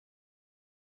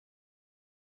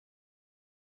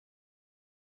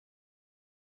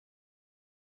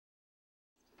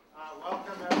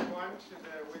Welcome everyone to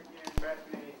the Whitney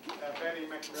and Betty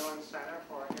Macmillan Center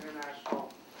for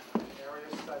International Area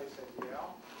Studies at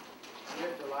Yale. We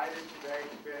are delighted today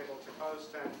to be able to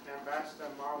host Ambassador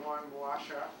Marwan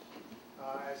Muasher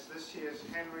as this year's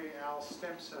Henry L.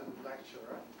 Stimson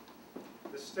Lecturer.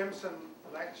 The Stimson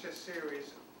Lecture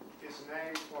Series is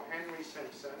named for Henry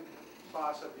Stimson,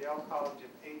 class of Yale College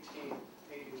of 1889,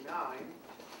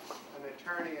 an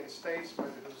attorney and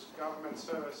statesman whose government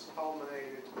service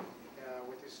culminated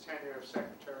with his tenure of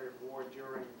Secretary of War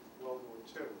during World War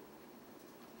II.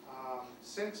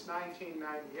 Since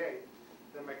 1998,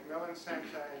 the Macmillan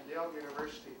Center and Yale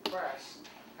University Press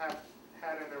have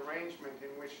had an arrangement in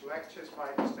which lectures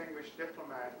by distinguished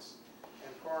diplomats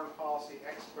and foreign policy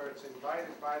experts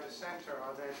invited by the center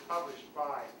are then published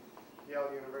by Yale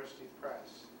University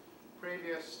Press.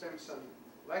 Previous Stimson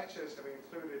lectures have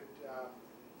included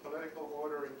Political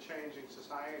Order in Changing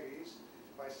Societies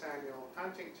by Samuel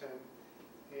Huntington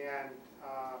and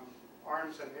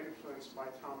Arms and Influence by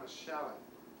Thomas Schelling.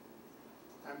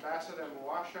 Ambassador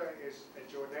Muasher is a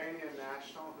Jordanian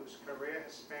national whose career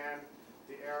has spanned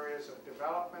the areas of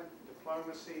development,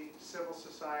 diplomacy, civil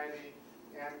society,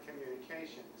 and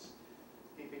communications.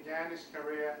 He began his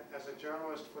career as a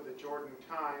journalist for the Jordan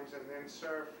Times and then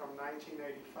served from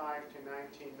 1985 to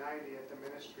 1990 at the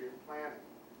Ministry of Planning.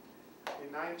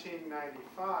 In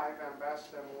 1995,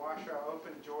 Ambassador Muasher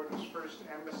opened Jordan's first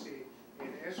embassy in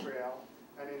Israel,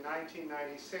 and in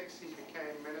 1996 he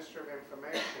became Minister of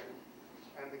Information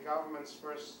and the government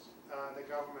spokesman.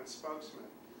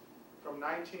 From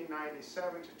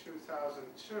 1997 to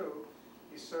 2002,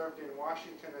 he served in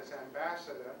Washington as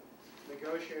ambassador,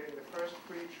 negotiating the first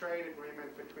free trade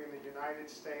agreement between the United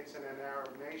States and an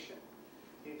Arab nation.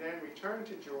 He then returned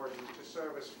to Jordan to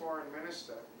serve as foreign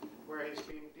minister, where he's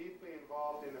been deeply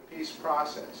involved in the peace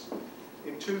process.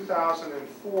 In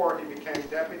 2004, he became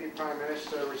Deputy Prime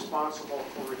Minister responsible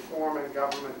for reform and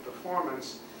government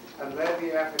performance and led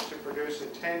the effort to produce a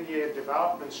 10-year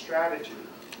development strategy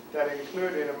that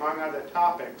included, among other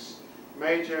topics,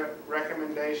 major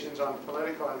recommendations on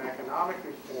political and economic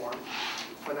reform,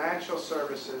 financial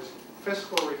services,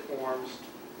 fiscal reforms,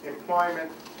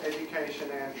 employment, education,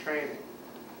 and training.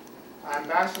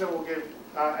 Ambassador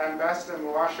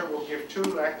Muasher will give 2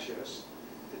 lectures.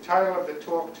 The title of the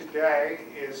talk today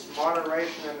is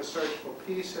Moderation and the Search for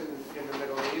Peace in the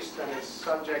Middle East, and its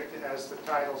subject, as the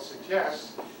title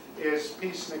suggests, is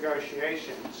peace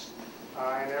negotiations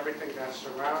and everything that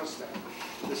surrounds them.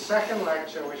 The second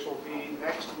lecture, which will be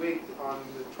next week on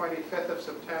the 25th of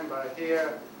September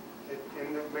here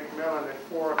in the Macmillan at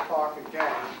 4 o'clock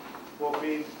again, will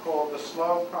be called The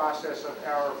Slow Process of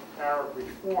Arab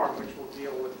Reform, which will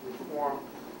deal with reform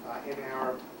in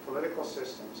Arab political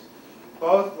systems.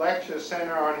 Both lectures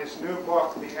center on his new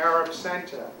book, The Arab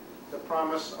Center, The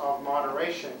Promise of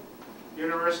Moderation.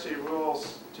 University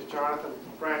rules, to Jonathan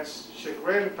Brent's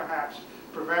chagrin perhaps,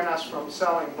 prevent us from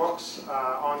selling books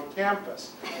on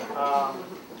campus.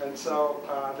 And so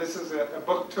this is a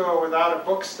book tour without a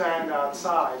book stand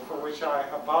outside, for which I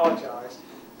apologize.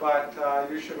 But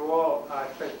you should all, I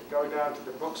think, go down to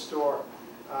the bookstore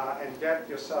and get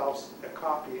yourselves a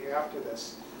copy after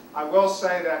this. I will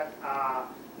say that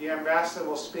the ambassador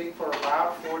will speak for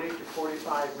about 40 to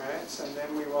 45 minutes, and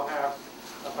then we will have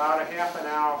about a half an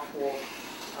hour for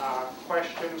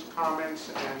questions, comments,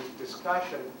 and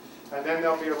discussion. And then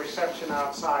there'll be a reception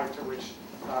outside to which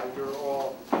you're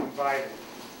all invited.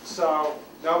 So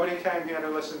nobody came here to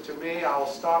listen to me. I'll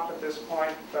stop at this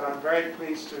point, but I'm very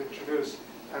pleased to introduce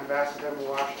Ambassador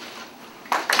Muasher.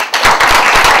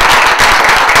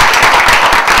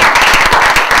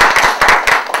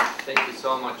 Thank you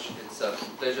so much. It's a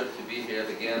pleasure to be here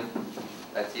again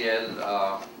at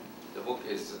Yale. The book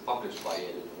is published by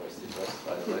Yale University Press,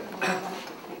 by the way.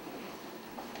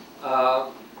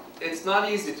 It's not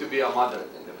easy to be a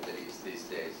moderate in the Middle East these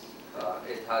days.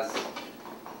 It has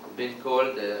been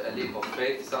called a leap of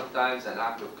faith sometimes, an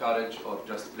act of courage, or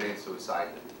just plain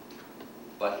suicidal.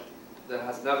 But there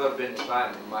has never been a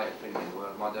time, in my opinion,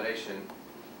 where moderation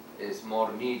is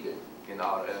more needed in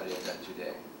our area than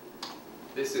today.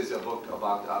 This is a book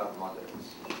about Arab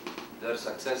moderates, their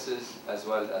successes as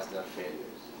well as their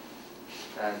failures.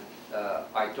 And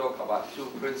I talk about 2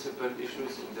 principal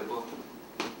issues in the book,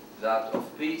 that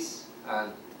of peace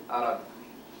and Arab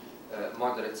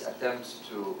moderates' attempts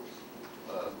to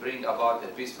bring about a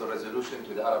peaceful resolution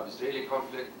to the Arab-Israeli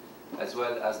conflict, as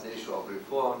well as the issue of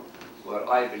reform, where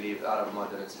I believe Arab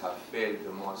moderates have failed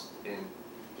the most in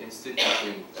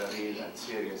instituting a real and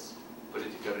serious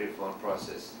political reform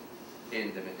process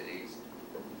in the Middle East.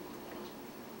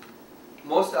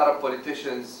 Most Arab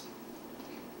politicians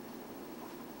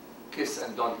kiss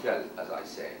and don't tell, as I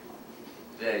say.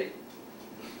 They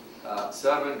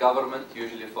serve in government,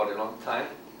 usually for a long time,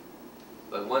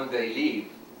 but when they leave,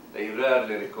 they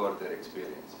rarely record their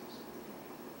experiences.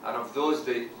 And of those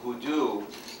who do,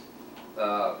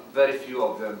 very few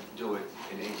of them do it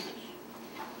in English.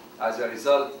 As a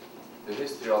result, the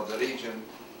history of the region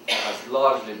has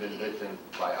largely been written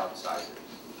by outsiders.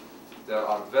 There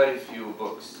are very few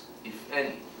books, if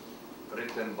any,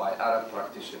 written by Arab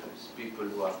practitioners, people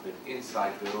who have been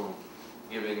inside the room,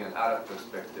 giving an Arab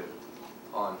perspective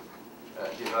on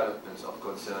developments of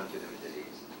concern to the Middle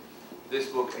East. This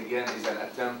book, again, is an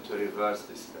attempt to reverse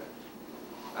this trend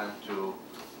and to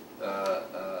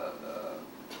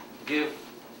give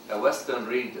a Western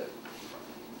reader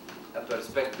a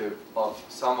perspective of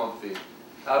some of the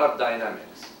Arab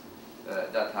dynamics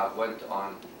that have went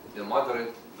on, the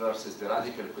moderate versus the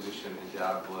radical position in the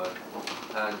Arab world,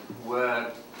 and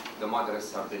where the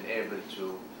moderates have been able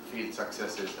to field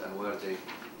successes and where they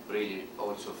really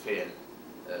also fail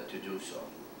to do so.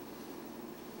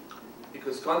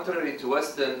 Because contrary to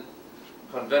Western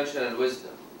conventional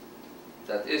wisdom,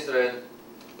 that Israel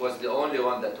was the only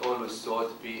one that always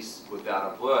sought peace with the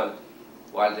Arab world,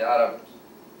 while the Arab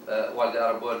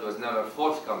world was never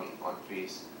forthcoming on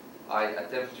peace, I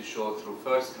attempt to show through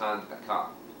first-hand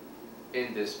account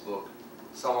in this book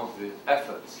some of the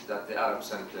efforts that the Arab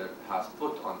Center has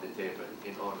put on the table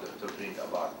in order to bring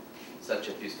about such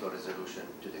a peaceful resolution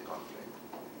to the conflict.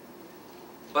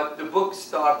 But the book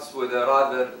starts with a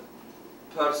rather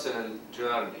personal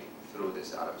journey through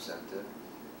this Arab Center,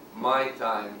 my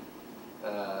time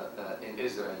in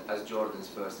Israel as Jordan's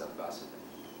first ambassador.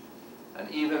 And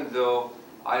even though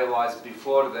I was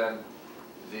before then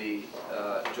the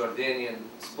Jordanian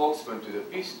spokesman to the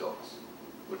peace talks,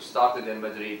 which started in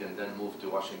Madrid and then moved to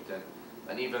Washington,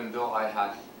 and even though I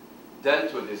had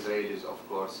dealt with Israelis, of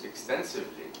course,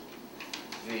 extensively,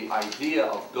 the idea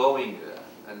of going there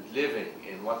and living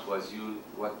in what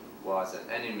was an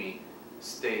enemy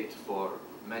state for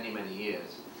many, many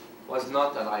years was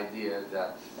not an idea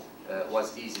that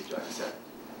was easy to accept,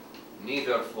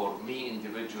 neither for me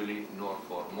individually, nor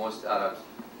for most Arabs,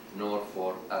 nor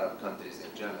for Arab countries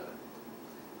in general.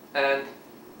 And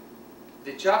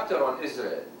the chapter on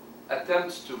Israel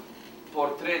attempts to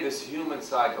portray this human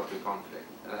side of the conflict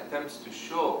and attempts to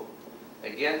show,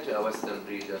 again to a Western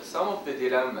reader, some of the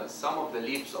dilemmas, some of the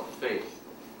leaps of faith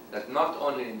that not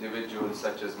only individuals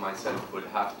such as myself will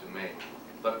have to make,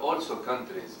 but also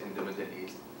countries in the Middle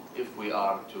East, if we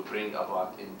are to bring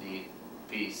about indeed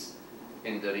peace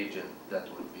in the region that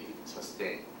would be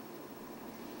sustained.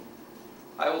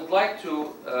 I would like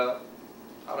to,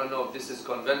 I don't know if this is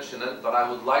conventional, but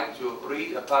I would like to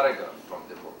read a paragraph from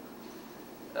the book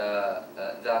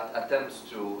that attempts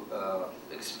to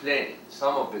explain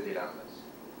some of the dilemmas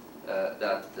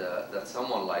that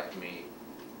someone like me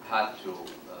had to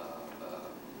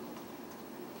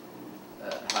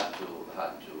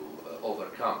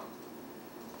overcome.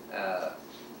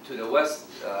 To the West,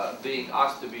 being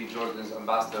asked to be Jordan's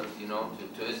ambassador,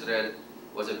 to Israel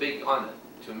was a big honor.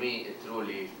 To me, it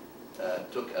truly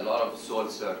took a lot of soul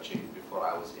searching before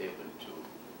I was able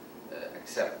to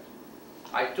accept.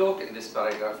 I talk in this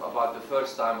paragraph about the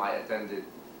first time I attended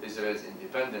Israel's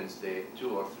Independence Day 2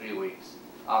 or 3 weeks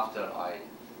after I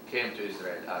came to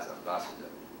Israel as ambassador.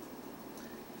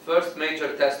 First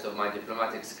major test of my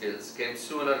diplomatic skills came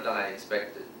sooner than I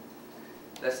expected.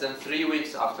 Less than 3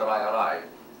 weeks after I arrived,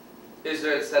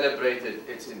 Israel celebrated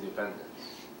its independence.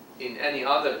 In any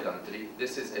other country,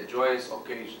 this is a joyous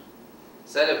occasion,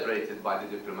 celebrated by the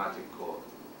diplomatic corps.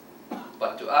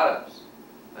 But to Arabs,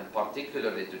 and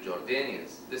particularly to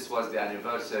Jordanians, this was the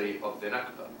anniversary of the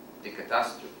Nakba, the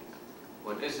catastrophe,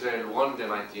 when Israel won the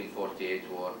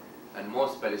 1948 war and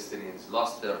most Palestinians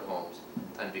lost their homes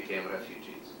and became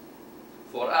refugees.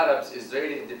 For Arabs,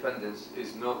 Israeli independence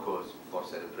is no cause for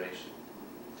celebration.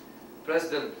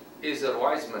 President Ezer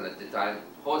Weizmann at the time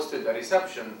hosted a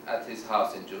reception at his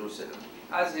house in Jerusalem,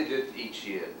 as he did each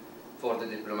year for the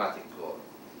diplomatic corps.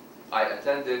 I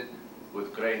attended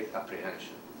with great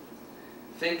apprehension.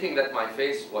 Thinking that my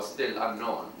face was still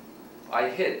unknown, I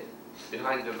hid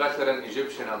behind the veteran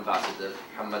Egyptian ambassador,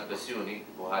 Hamad Bassiouni,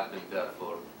 who had been there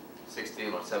for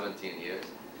 16 or 17 years,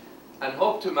 and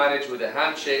hoped to manage with a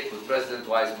handshake with President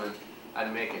Weizmann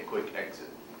and make a quick exit.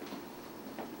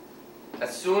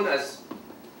 As soon as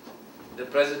the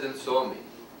president saw me,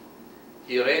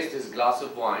 he raised his glass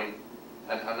of wine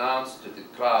and announced to the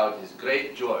crowd his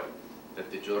great joy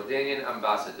that the Jordanian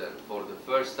ambassador, for the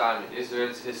first time in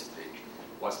Israel's history,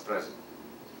 was present.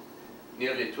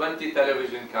 Nearly 20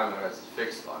 television cameras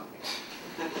fixed on me.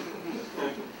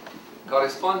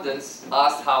 Correspondents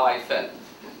asked how I felt.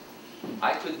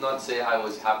 I could not say I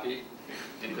was happy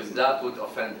because that would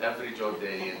offend every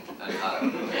Jordanian and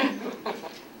Arab.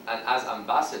 And as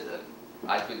ambassador,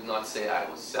 I could not say I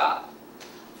was sad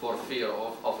for fear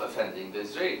of offending the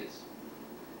Israelis.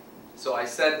 So I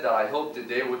said that I hoped the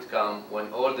day would come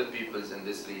when all the peoples in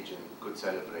this region could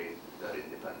celebrate their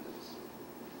independence.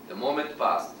 The moment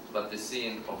passed, but the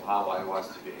scene of how I was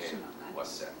to behave was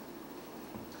set.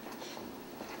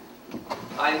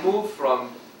 I moved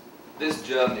from this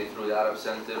journey through the Arab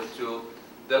Center to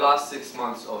the last 6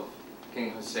 months of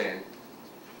King Hussein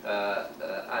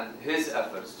and his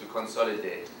efforts to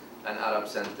consolidate an Arab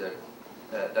Center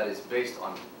that is based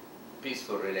on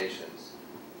peaceful relations.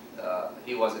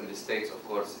 He was in the States, of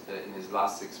course, in his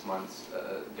last 6 months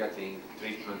getting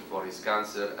treatment for his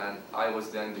cancer, and I was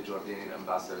then the Jordanian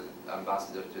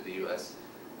ambassador to the US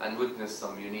and witnessed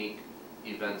some unique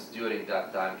events during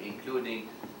that time, including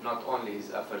not only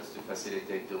his efforts to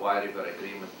facilitate the Wye River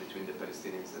Agreement between the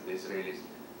Palestinians and the Israelis,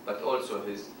 but also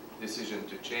his decision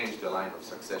to change the line of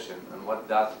succession and what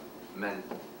that meant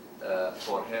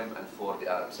for him and for the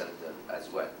Arab Center as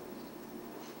well.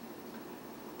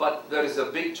 But there is a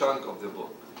big chunk of the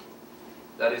book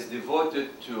that is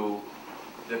devoted to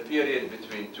the period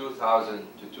between 2000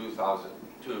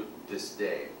 to this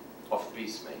day of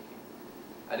peacemaking.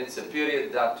 And it's a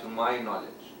period that, to my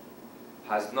knowledge,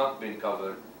 has not been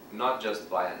covered not just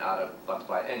by an Arab, but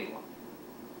by anyone,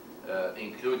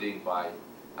 including by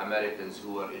Americans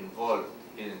who were involved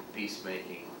in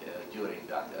peacemaking during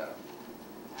that era.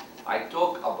 I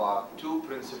talk about two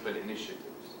principal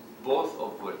initiatives, both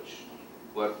of which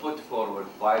were put forward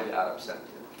by the Arab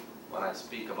Center. When I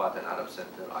speak about an Arab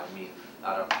Center, I mean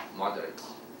Arab moderates,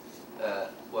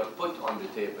 were put on the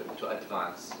table to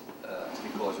advance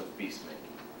because of peacemaking.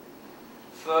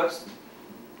 First,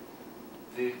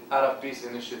 the Arab Peace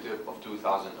Initiative of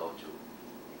 2002.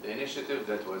 The initiative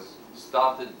that was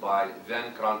started by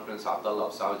then Crown Prince Abdullah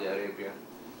of Saudi Arabia,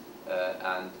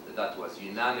 and that was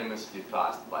unanimously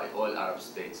passed by all Arab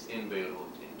states in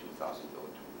Beirut in 2002.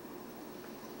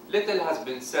 Little has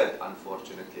been said,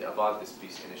 unfortunately, about this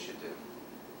peace initiative,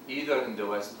 either in the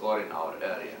West or in our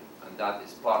area, and that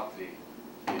is partly,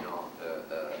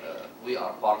 we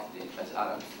are partly, as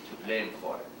Arabs, to blame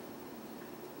for it.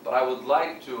 But I would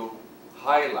like to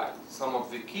highlight some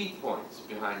of the key points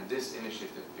behind this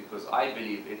initiative because I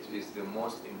believe it is the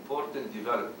most important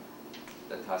development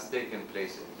that has taken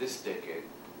place in this decade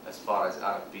as far as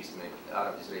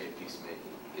Arab-Israeli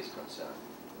peacemaking is concerned.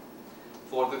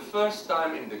 For the first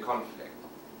time in the conflict,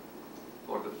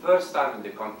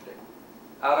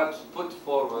 Arabs put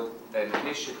forward an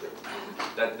initiative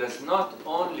that does not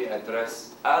only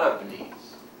address Arab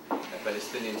needs, a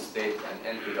Palestinian state and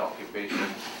end to the occupation,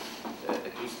 a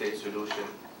two-state solution,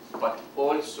 but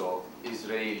also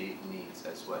Israeli needs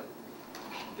as well.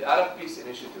 The Arab Peace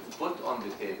Initiative put on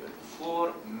the table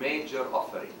 4 major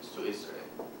offerings to Israel.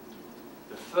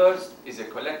 The first is a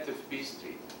collective peace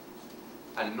treaty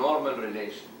and normal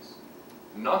relations,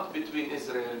 not between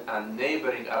Israel and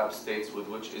neighboring Arab states with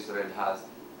which Israel has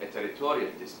a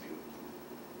territorial dispute,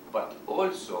 but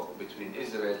also between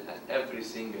Israel and every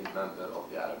single member of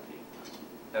the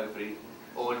Arab League,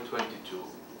 all 22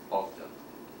 of them.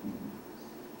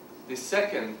 The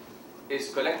second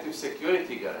is collective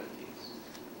security guarantees.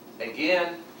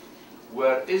 Again,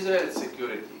 where Israel's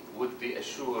security would be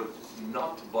assured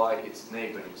not by its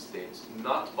neighboring states,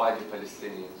 not by the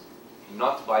Palestinians,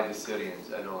 not by the Syrians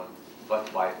alone,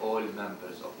 but by all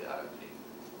members of the Arab League,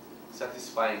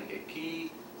 satisfying a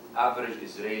key average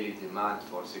Israeli demand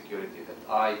for security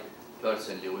that I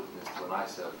personally witnessed when I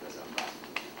served as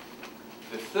ambassador.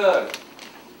 The third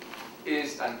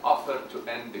is an offer to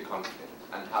end the conflict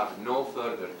and have no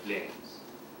further claims,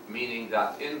 meaning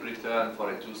that in return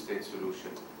for a two-state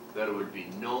solution, there will be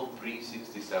no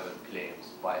pre-67 claims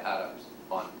by Arabs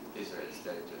on Israel's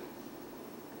territory.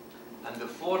 And the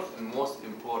fourth and most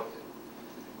important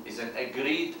is an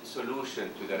agreed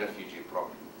solution to the refugee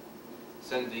problem,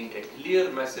 sending a clear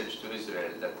message to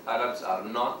Israel that Arabs are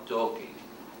not talking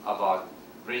about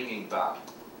bringing back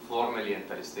 4 million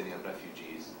Palestinian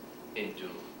refugees into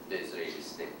the Israeli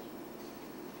state.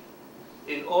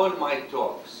 In all my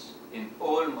talks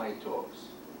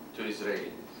to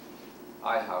Israelis,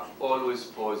 I have always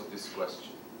posed this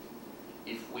question: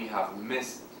 if we have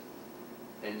missed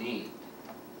a need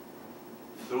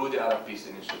through the Arab Peace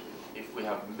Initiative, if we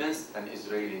have missed an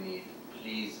Israeli need,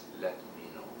 please let me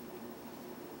know,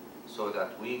 so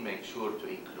that we make sure to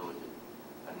include it.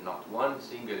 And not one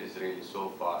single Israeli so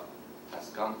far has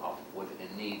come up with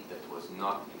a need that was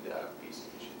not in the Arab Peace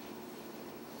Initiative.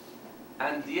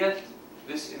 And yet,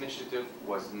 this initiative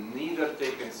was neither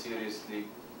taken seriously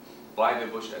by the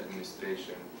Bush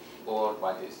administration or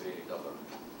by the Israeli government.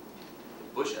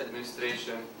 The Bush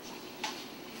administration,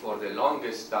 for the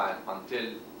longest time,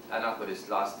 until Annapolis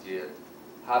last year,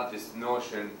 had this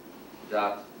notion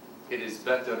that it is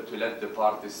better to let the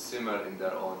parties simmer in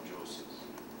their own juices.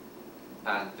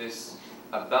 And this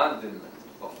abandonment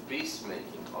of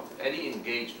peacemaking, of any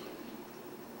engagement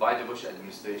by the Bush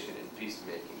administration in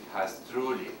peacemaking, has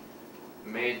truly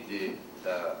made the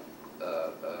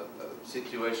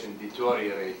situation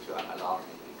deteriorate to an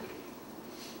alarming degree.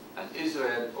 And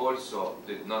Israel also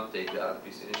did not take the Arab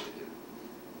Peace Initiative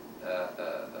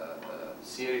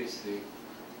seriously,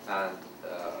 and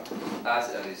as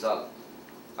a result,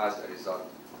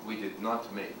 we did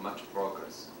not make much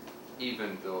progress,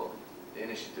 even though the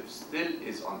initiative still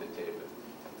is on the table,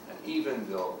 and even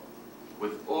though,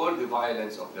 with all the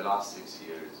violence of the last 6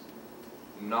 years,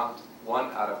 not one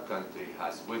Arab country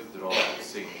has withdrawn its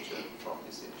signature from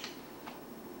this initiative.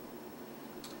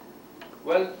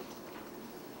 Well,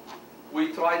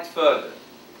 we tried further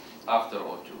after '02,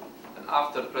 and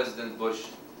after President Bush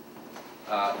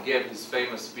gave his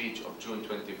famous speech of June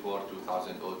 24,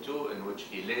 2002, in which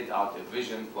he laid out a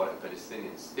vision for a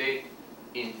Palestinian state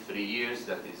in 3 years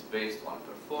that is based on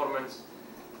performance,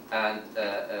 and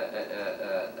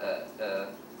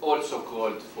also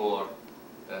called for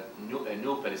a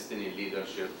new Palestinian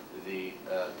leadership, the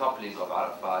toppling of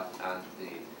Arafat, and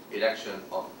the election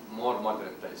of more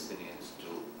moderate Palestinians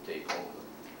to take over.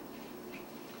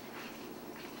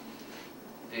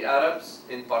 The Arabs,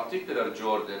 in particular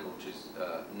Jordan, which is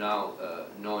now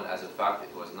known as a fact,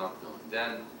 it was not known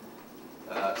then,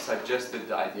 suggested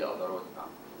the idea of the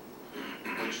roadmap,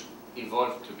 which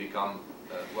evolved to become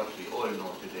what we all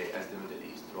know today as the Middle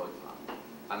East roadmap.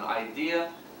 An idea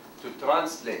to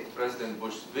translate President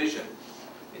Bush's vision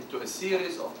into a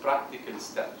series of practical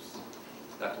steps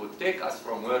that would take us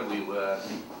from where we were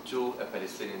to a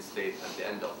Palestinian state at the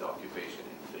end of the occupation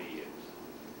in 3 years.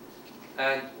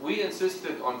 And we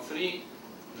insisted on 3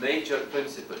 major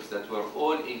principles that were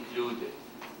all included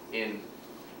in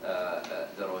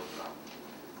the roadmap.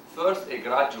 First, a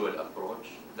gradual approach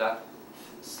that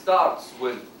starts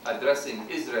with addressing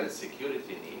Israel's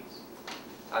security needs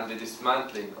and the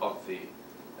dismantling of the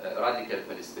radical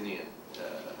Palestinian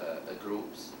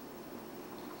groups,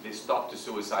 the stop to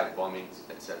suicide bombings,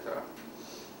 etc.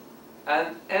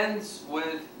 And ends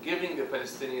with giving the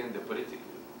Palestinians the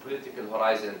political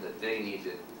horizon that they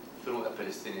needed through a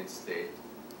Palestinian state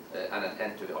and an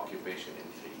end to the occupation in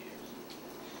 3 years.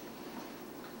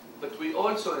 But we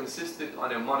also insisted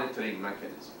on a monitoring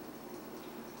mechanism,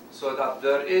 so that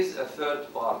there is a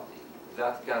third party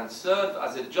that can serve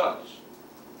as a judge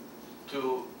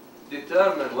to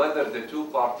determine whether the 2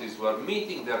 parties were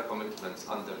meeting their commitments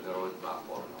under the roadmap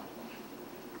or not.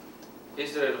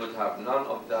 Israel would have none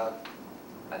of that,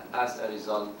 and as a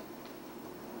result,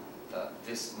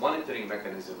 this monitoring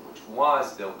mechanism, which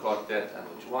was the quartet and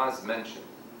which was mentioned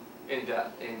in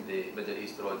the Middle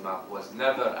East roadmap, was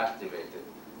never activated,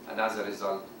 and as a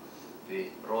result, the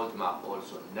roadmap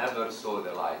also never saw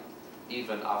the light,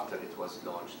 even after it was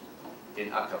launched in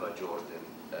Aqaba, Jordan,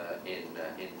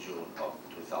 in June of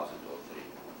 2003.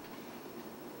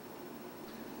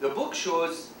 The book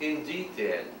shows in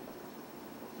detail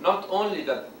not only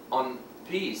that on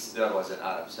peace there was an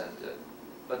Arab center,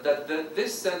 but that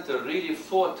this center really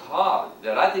fought hard the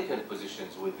radical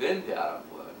positions within the Arab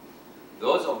world,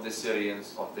 those of the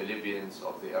Syrians, of the Libyans,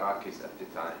 of the Iraqis at the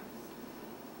time,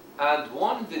 and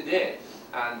won the day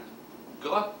and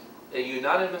got a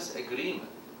unanimous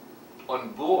agreement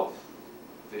on both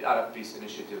the Arab Peace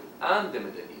Initiative and the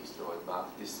Middle East roadmap,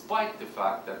 despite the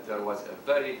fact that there was a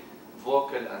very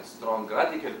vocal and strong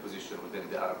radical position within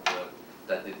the Arab world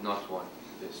that did not want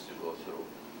this to go through.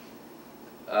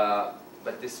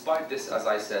 But despite this, as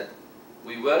I said,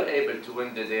 we were able to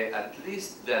win the day at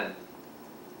least then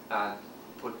and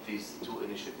put these 2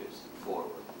 initiatives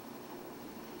forward.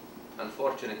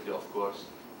 Unfortunately, of course,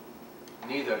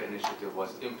 neither initiative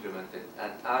was implemented,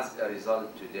 and as a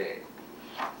result today,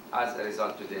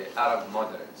 Arab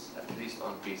moderates, at least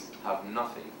on peace, have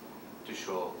nothing to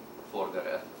show for their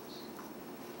efforts.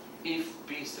 If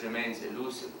peace remains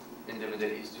elusive in the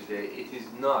Middle East today, it is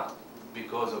not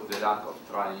because of the lack of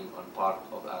trying on part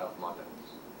of Arab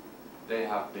moderates. They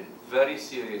have been very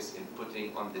serious in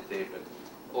putting on the table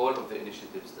all of the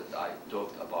initiatives that I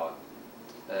talked about,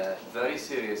 very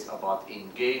serious about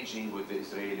engaging with the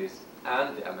Israelis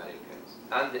and the Americans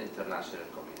and the international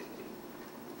community.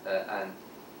 And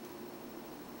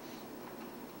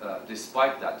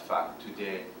despite that fact,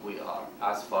 today we are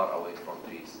as far away from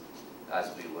peace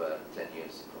as we were 10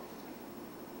 years ago.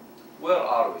 Where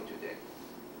are we today?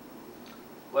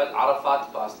 Well,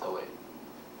 Arafat passed away,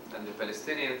 and the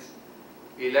Palestinians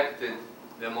elected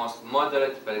the most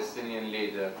moderate Palestinian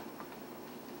leader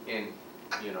in,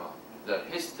 their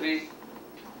history,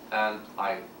 and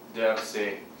I dare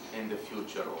say, in the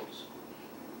future also.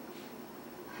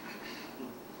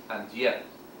 And yet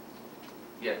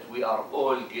we are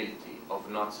all guilty of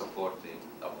not supporting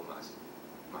Abu Mazen,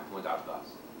 Mahmoud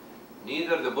Abbas.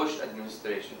 Neither the Bush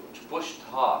administration, which pushed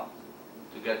hard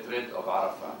to get rid of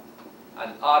Arafat,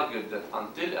 and argued that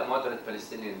until a moderate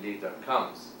Palestinian leader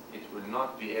comes, it will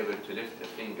not be able to lift a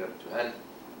finger to help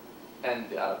end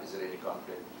the Arab-Israeli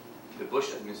conflict. The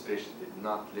Bush administration did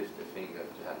not lift a finger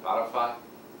to help Arafat,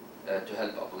 to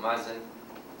help Abu Mazen.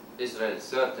 Israel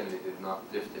certainly did not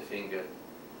lift a finger,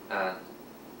 and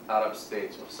Arab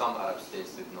states, or some Arab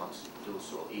states, did not do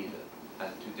so either.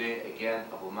 And today, again,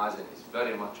 Abu Mazen is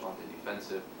very much on the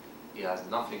defensive. He has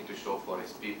nothing to show for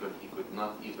his people. He could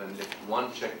not even lift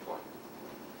one checkpoint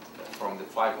from the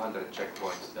 500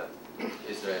 checkpoints that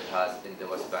Israel has in the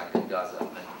West Bank and Gaza.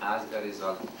 And as a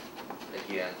result,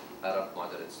 again, Arab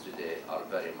moderates today are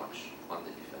very much on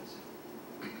the defensive.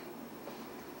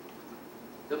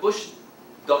 The Bush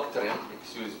doctrine,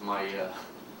 excuse my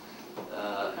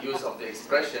use of the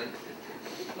expression,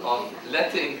 of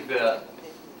letting the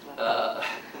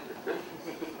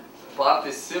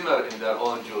parties simmer in their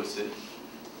own juices,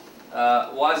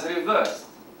 was reversed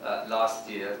last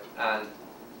year, and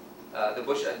the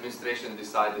Bush administration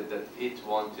decided that it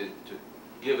wanted to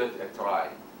give it a try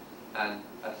and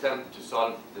attempt to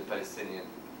solve the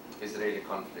Palestinian-Israeli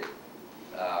conflict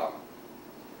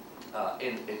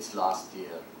in its last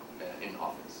year in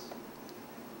office.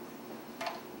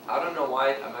 I don't know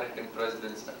why American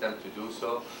presidents attempt to do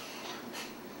so,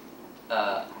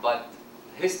 but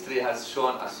history has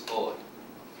shown us all,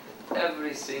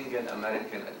 every single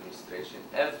American administration,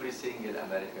 every single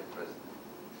American president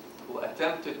who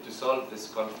attempted to solve this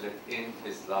conflict in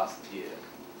his last year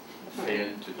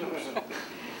failed to do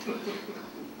so.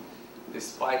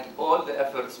 Despite all the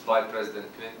efforts by President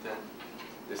Clinton,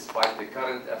 despite the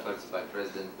current efforts by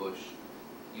President Bush,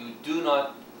 you do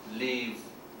not leave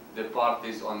the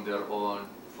parties on their own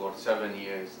for 7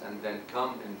 years and then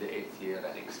come in the 8th year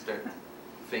and expect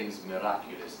things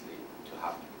miraculously to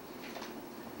happen.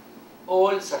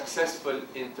 All successful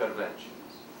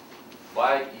interventions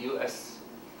by US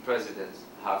presidents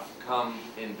have come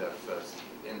in their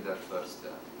first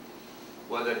term.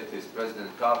 Whether it is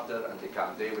President Carter and the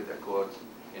Camp David Accords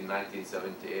in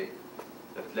 1978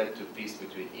 that led to peace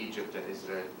between Egypt and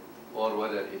Israel, or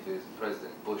whether it is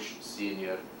President Bush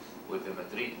Sr. with the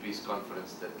Madrid Peace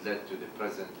Conference that led to the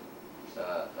present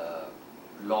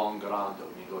long round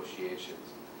of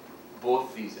negotiations.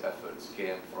 Both these efforts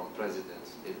came from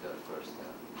presidents in their first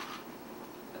term.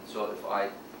 And so if I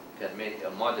can make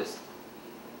a modest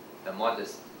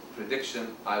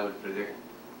prediction, I will predict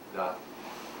that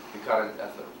the current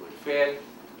effort will fail,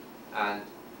 and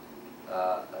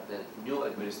the new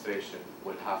administration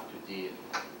will have to deal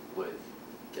with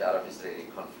the Arab-Israeli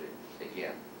conflict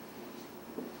again.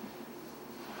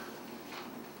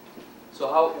 So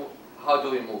how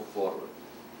do we move forward?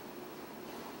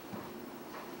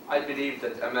 I believe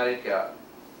that America,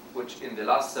 which in the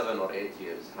last 7 or 8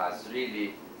 years has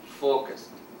really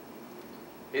focused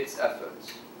its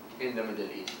efforts in the Middle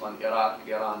East on Iraq,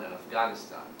 Iran, and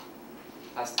Afghanistan,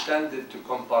 has tended to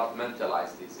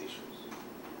compartmentalize these issues,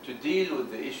 to deal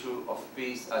with the issue of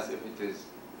peace as if it is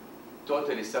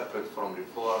totally separate from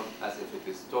reform, as if it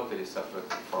is totally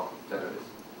separate from terrorism.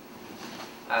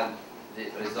 And the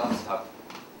results have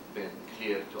been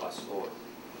clear to us all.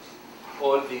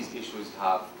 All these issues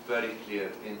have very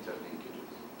clear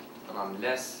interlinkages. And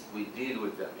unless we deal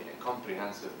with them in a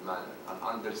comprehensive manner and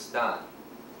understand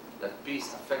that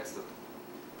peace affects the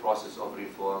process of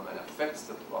reform and affects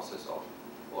the process of,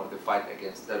 or the fight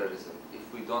against terrorism,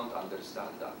 if we don't understand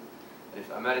that, and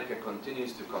if America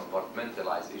continues to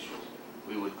compartmentalize issues,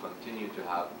 we will continue to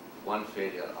have one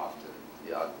failure after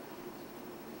the other.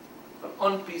 But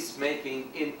on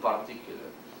peacemaking in particular,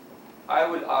 I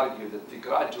will argue that the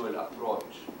gradual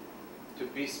approach to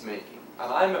peacemaking,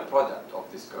 and I'm a product of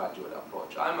this gradual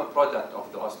approach, I'm a product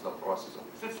of the Oslo process of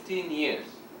 15 years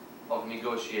of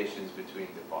negotiations between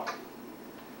the parties.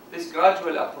 This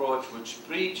gradual approach, which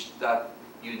preached that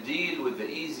you deal with the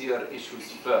easier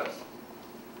issues first,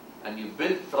 and you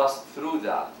build trust through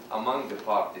that among the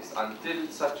parties until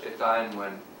such a time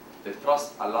when the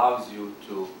trust allows you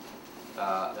to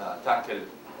tackle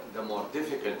the more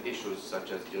difficult issues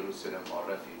such as Jerusalem or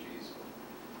refugees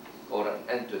or an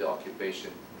end to the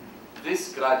occupation.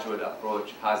 This gradual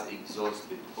approach has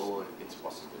exhausted all its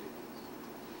possibilities.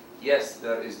 Yes,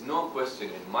 there is no question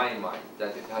in my mind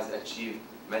that it has achieved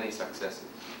many successes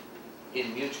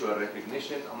in mutual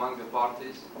recognition among the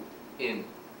parties, in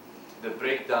the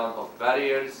breakdown of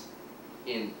barriers,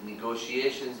 in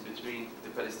negotiations between the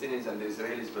Palestinians and the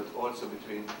Israelis, but also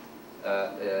between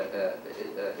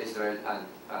Israel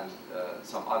and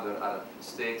some other Arab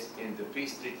states, in the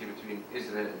peace treaty between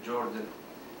Israel and Jordan.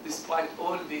 Despite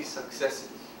all these successes,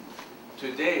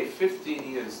 today,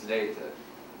 15 years later,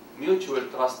 mutual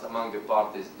trust among the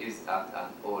parties is at an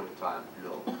all-time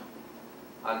low.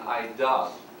 And I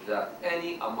doubt that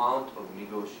any amount of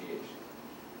negotiation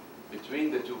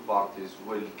between the two parties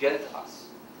will get us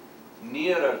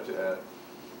nearer to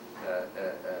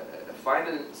a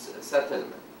final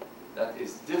settlement that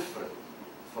is different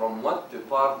from what the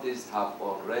parties have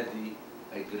already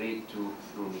agreed to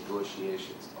through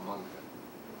negotiations among them.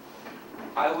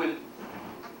 I will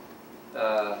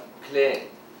claim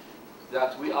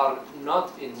that we are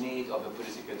not in need of a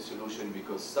political solution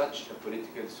because such a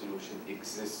political solution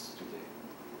exists today.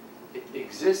 It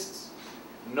exists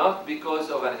not because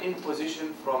of an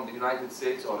imposition from the United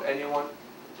States or anyone,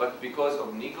 but because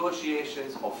of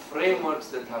negotiations of frameworks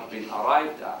that have been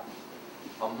arrived at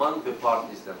among the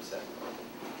parties themselves.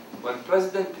 When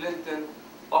President Clinton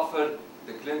offered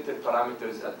the Clinton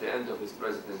parameters at the end of his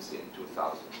presidency in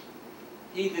 2000,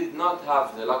 he did not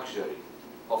have the luxury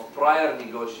of prior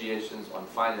negotiations on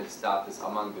final status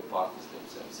among the parties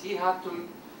themselves. He had to,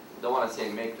 don't want to say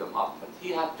make them up, but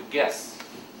he had to guess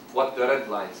what the red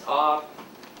lines are,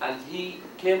 and he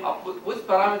came up with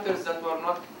parameters that were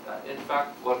not, in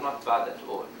fact, were not bad at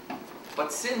all.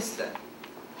 But since then,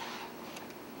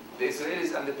 the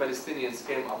Israelis and the Palestinians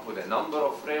came up with a number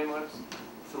of frameworks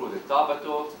through the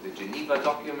Tabatot, the Geneva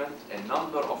document, a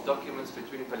number of documents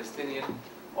between Palestinian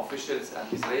officials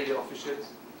and Israeli officials.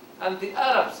 And the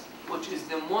Arabs, which is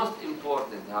the most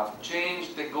important, have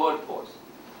changed the goalpost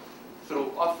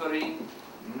through offering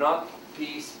not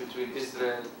peace between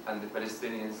Israel and the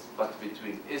Palestinians, but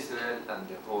between Israel and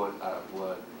the whole Arab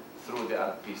world through the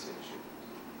Arab Peace Initiative.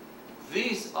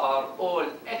 These are all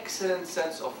excellent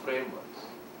sets of frameworks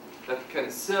that can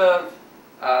serve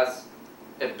as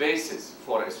a basis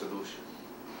for a solution.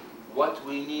 What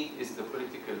we need is the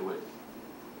political will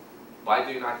by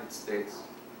the United States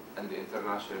and the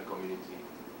international community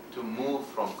to move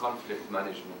from conflict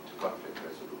management to conflict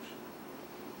resolution.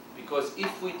 Because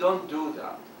if we don't do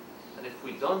that, and if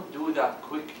we don't do that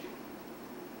quickly,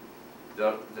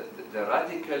 the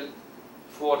radical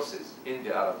forces in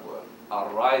the Arab world are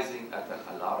rising at an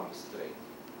alarmist rate.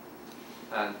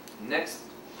 And next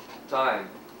time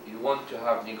you want to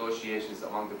have negotiations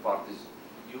among the parties,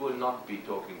 you will not be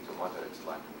talking to moderates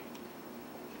like me.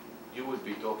 You will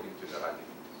be talking to the radicals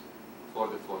for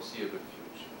the foreseeable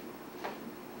future.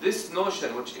 This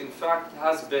notion, which in fact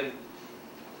has been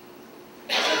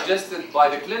suggested by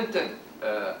the Clinton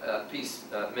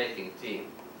peace-making team,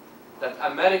 that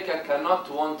America cannot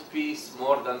want peace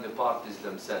more than the parties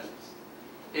themselves,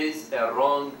 is a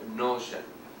wrong notion.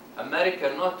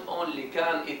 America not only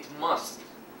can, it must.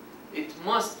 It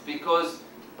must, because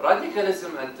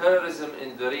radicalism and terrorism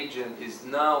in the region is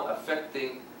now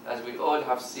affecting, as we all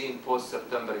have seen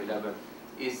post-September 11,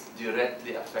 is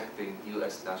directly affecting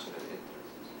US national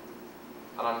interests.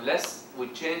 And unless we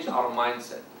change our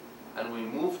mindset and we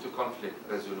move to conflict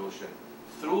resolution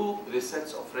through the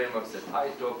sets of frameworks that I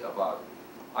talked about,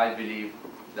 I believe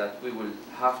that we will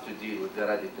have to deal with the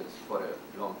radicals for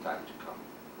a long time to come.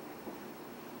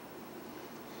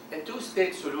 A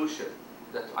two-state solution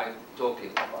that I'm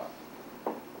talking about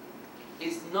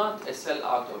is not a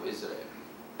sellout of Israel,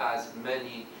 as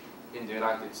many in the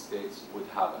United States would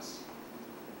have us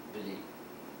believe.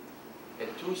 A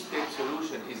two-state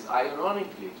solution is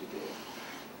ironically today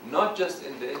not just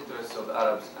in the interests of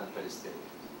Arabs and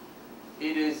Palestinians.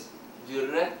 It is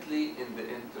directly in the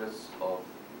interests of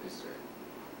Israel.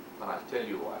 And I'll tell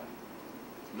you why.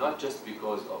 Not just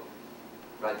because of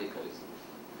radicalism,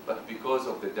 but because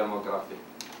of the demographic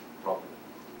problem.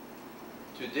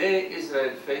 Today,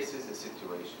 Israel faces a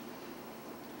situation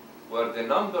where the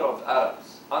number of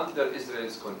Arabs under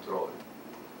Israel's control,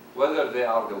 whether they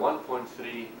are the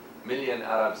 1.3 million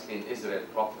Arabs in Israel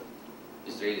proper,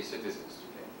 Israeli citizens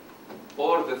today,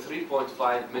 or the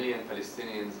 3.5 million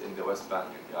Palestinians in the West Bank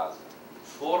and Gaza,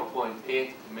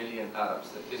 4.8 million Arabs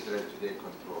that Israel today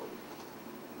controls,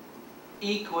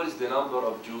 equals the number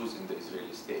of Jews in the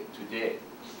Israeli state today.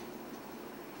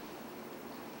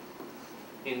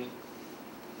 In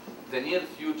the near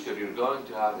future, you're going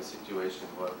to have a situation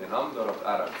where the number of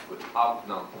Arabs will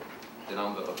outnumber the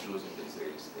number of Jews in the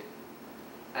Israeli state.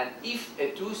 And if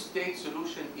a two-state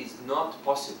solution is not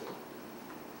possible,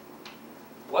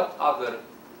 what other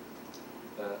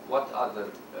what other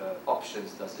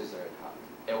options does Israel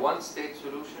have? A one-state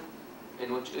solution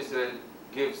in which Israel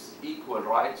gives equal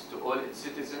rights to all its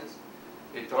citizens.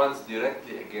 It runs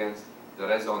directly against the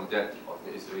raison d'etre of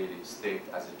the Israeli state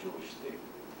as a Jewish state.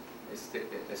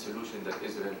 A solution that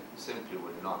Israel simply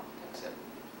will not accept.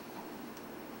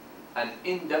 An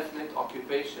indefinite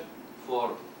occupation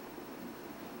for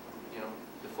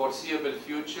the foreseeable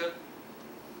future,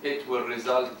 it will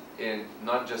result in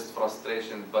not just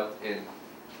frustration, but in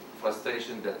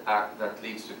frustration that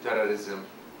leads to terrorism,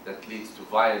 that leads to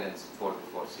violence for the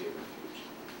foreseeable future.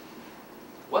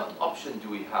 What option do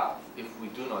we have if we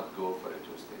do not go for a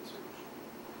two-state solution?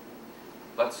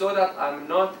 But so that I'm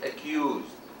not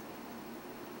accused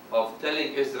of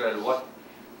telling Israel what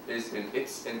is in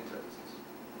its interests,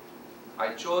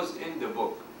 I chose in the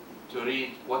book to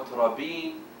read what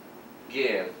Rabin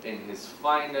gave in his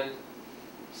final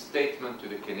statement to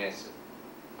the Knesset,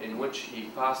 in which he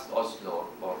passed Oslo,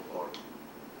 or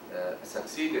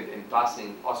succeeded in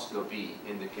passing Oslo B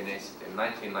in the Knesset in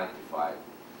 1995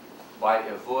 by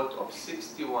a vote of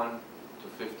 61 to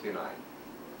 59.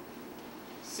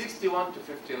 61 to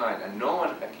 59, and no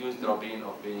one accused Rabin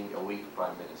of being a weak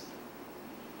prime minister.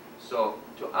 So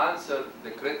to answer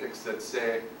the critics that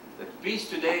say that peace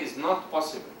today is not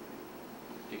possible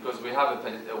because we have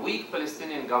a weak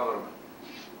Palestinian government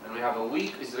and we have a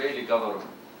weak Israeli government,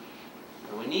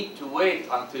 and we need to wait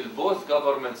until both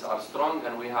governments are strong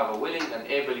and we have a willing and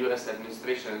able US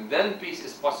administration, and then peace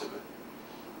is possible.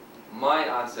 My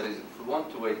answer is, if we want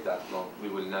to wait that long, we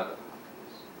will never have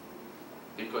peace.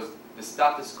 Because the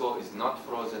status quo is not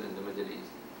frozen in the Middle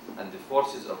East, and the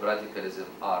forces of radicalism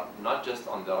are not just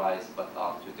on the rise, but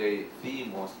are today the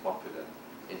most popular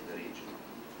in the region.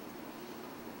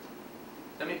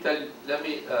 Let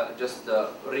me just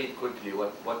read quickly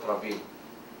what Rabin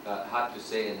had to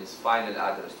say in his final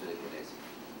address to the Knesset.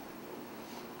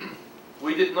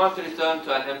 We did not return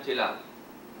to an empty land.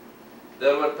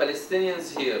 There were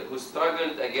Palestinians here who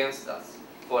struggled against us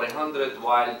for 100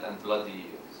 wild and bloody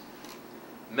years.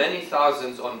 Many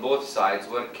thousands on both sides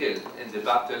were killed in the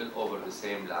battle over the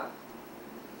same land,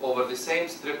 over the same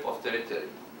strip of territory,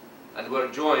 and were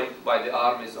joined by the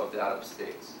armies of the Arab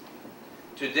states.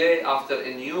 Today, after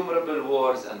innumerable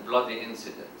wars and bloody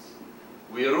incidents,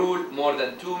 we ruled more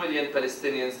than 2 million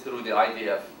Palestinians through the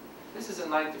IDF. This is in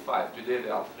 95. Today,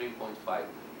 there are 3.5 million.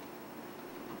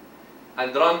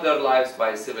 And run their lives by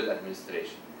a civil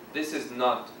administration. This is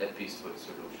not a peaceful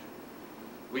solution.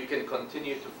 We can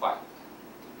continue to fight.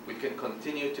 We can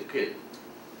continue to kill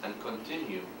and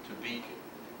continue to be killed.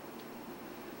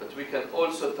 But we can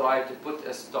also try to put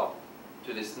a stop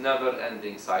to this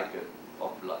never-ending cycle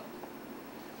of blood.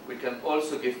 We can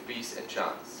also give peace a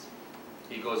chance.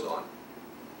 He goes on.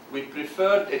 We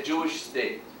preferred a Jewish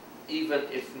state, even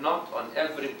if not on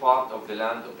every part of the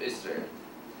land of Israel,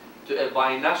 to a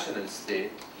binational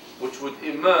state which would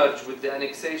emerge with the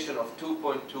annexation of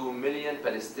 2.2 million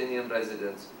Palestinian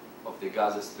residents of the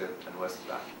Gaza Strip and West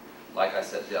Bank. Like I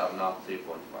said, they are now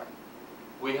 3.5.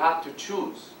 We had to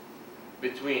choose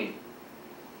between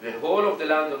the whole of the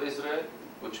land of Israel,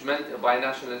 which meant a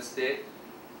binational state,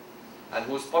 and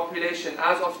whose population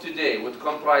as of today would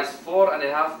comprise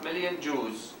 4.5 million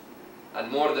Jews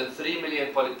and more than 3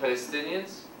 million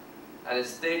Palestinians, and a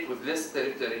state with less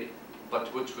territory,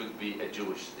 but which would be a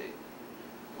Jewish state.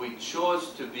 We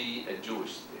chose to be a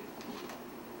Jewish state.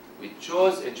 We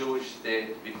chose a Jewish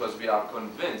state because we are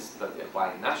convinced that a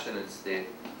binational state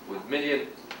with millions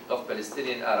of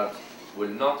Palestinian Arabs will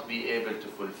not be able to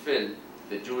fulfill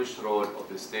the Jewish role of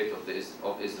the state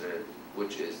of Israel,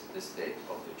 which is the state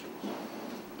of the Jews.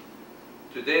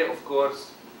 Today, of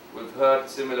course, we've heard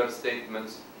similar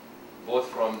statements both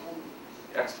from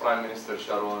ex-Prime Minister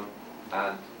Sharon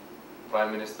and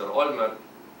Prime Minister Olmert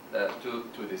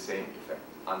to the same effect.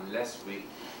 Unless we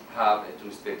have a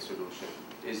two-state solution,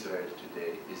 Israel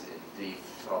today is in deep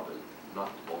trouble,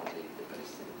 not only the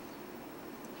Palestinians.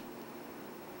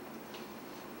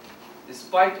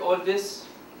 Despite all this,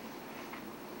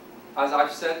 as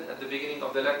I've said at the beginning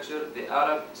of the lecture, the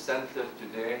Arab Center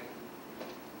today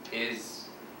is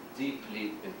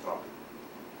deeply in trouble.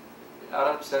 The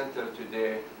Arab Center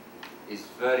today is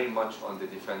very much on the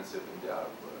defensive in the Arab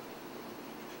world.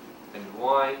 And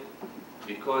why?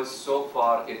 Because so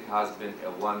far it has been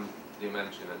a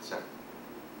one-dimensional center.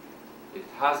 It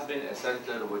has been a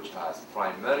center which has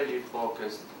primarily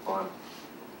focused on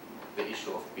the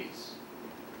issue of peace.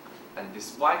 And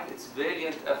despite its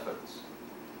valiant efforts,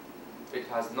 it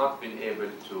has not been able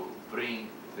to bring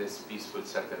this peaceful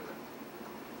settlement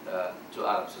to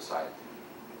Arab society.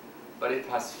 But it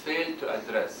has failed to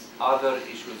address other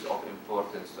issues of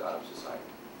importance to Arab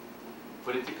society.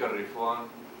 political reform,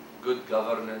 good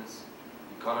governance,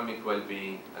 economic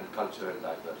well-being, and cultural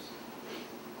diversity.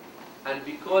 And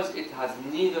because it has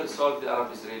neither solved the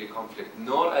Arab-Israeli conflict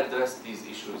nor addressed these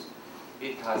issues,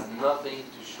 it has nothing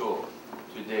to show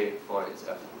today for its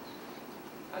efforts.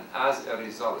 And as a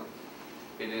result,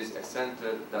 it is a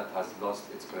center that has lost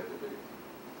its credibility.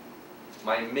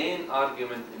 My main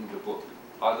argument in the book,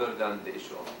 other than the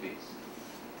issue of peace,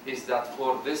 is that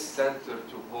for this center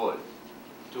to hold,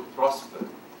 to prosper,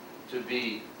 to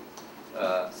be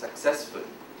successful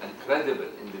and credible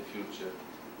in the future,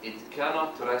 it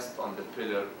cannot rest on the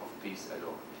pillar of peace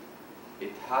alone.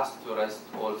 It has to rest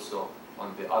also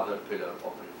on the other pillar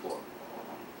of reform.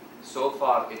 So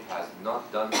far it has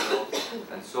not done so,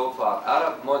 and so far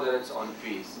Arab moderates on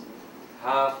peace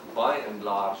have by and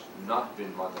large not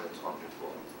been moderates on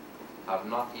reform, have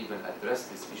not even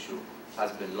addressed this issue,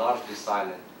 has been largely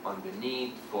silent on the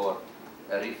need for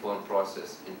a reform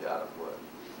process in the Arab world.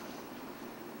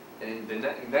 And in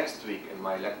the next week in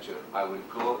my lecture, I will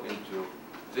go into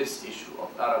this issue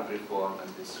of Arab reform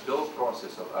and the slow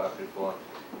process of Arab reform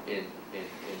in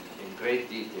great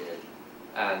detail,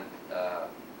 and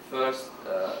first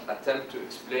attempt to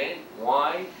explain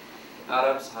why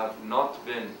Arabs have not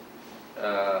been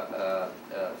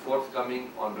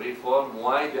forthcoming on reform,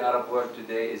 why the Arab world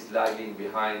today is lagging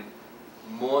behind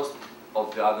most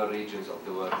of the other regions of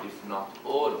the world, if not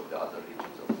all of the other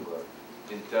regions of the world,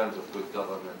 in terms of good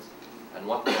governance, and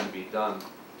what can be done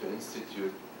to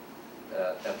institute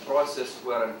a process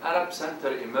where an Arab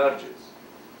center emerges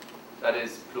that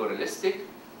is pluralistic,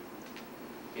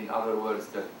 in other words,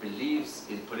 that believes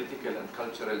in political and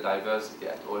cultural diversity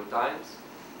at all times,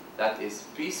 that is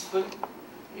peaceful,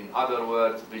 in other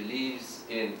words, believes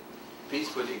in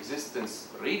peaceful existence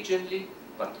regionally,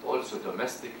 but also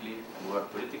domestically, and where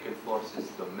political forces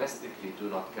domestically do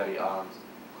not carry arms,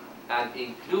 and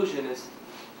inclusionist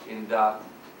in that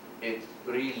it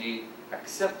really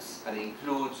accepts and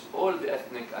includes all the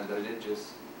ethnic and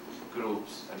religious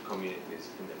groups and communities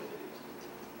in the Middle East.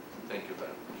 Thank you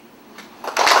very much.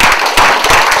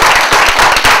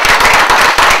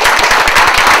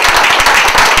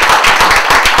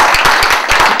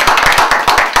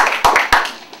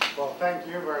 Well, thank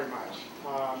you very much.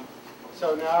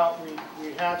 So now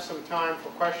we have some time for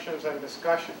questions and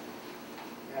discussion.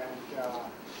 And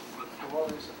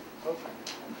okay.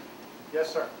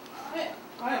 Yes, sir.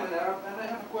 I am an Arab, and I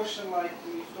have a question. Like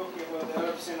when you're talking about the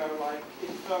Arab Center, like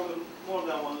it fell on more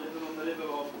than one level, on the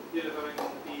level of delivering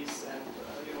on peace and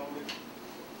with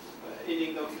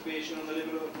ending the occupation, on the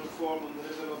level of reform, on the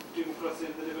level of democracy,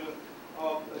 on the level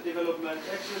of development.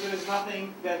 Actually, there is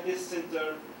nothing that this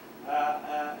center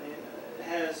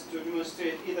has to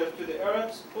demonstrate either to the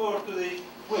Arabs or to the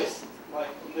West, like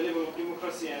on the level of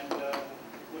democracy and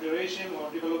moderation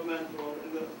or development, or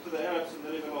to the Arabs on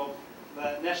the level of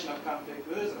the national conflict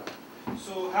with Israel.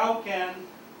 So how can,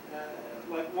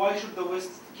 why should the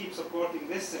West keep supporting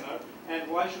this center, and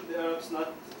why should the Arabs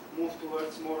not move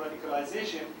towards more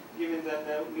radicalization, given that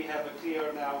we have a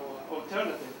clear now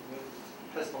alternative with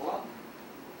Hezbollah?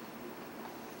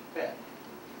 Okay.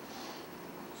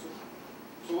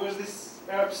 So where's this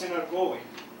Arab center going?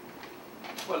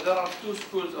 Well, there are two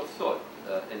schools of thought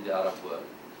in the Arab world.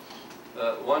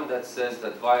 One that says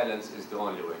that violence is the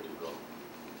only way to go,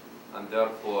 and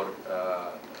therefore,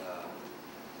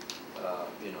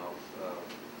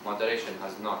 moderation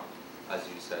has not, as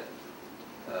you said,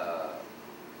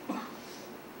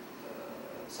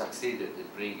 succeeded in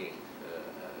bringing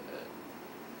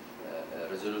a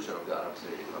resolution of the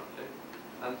Arab-Israeli conflict,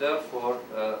 and therefore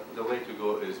the way to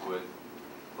go is with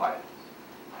violence.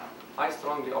 I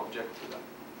strongly object to that,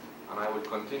 and I will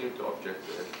continue to object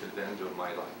to it till the end of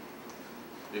my life,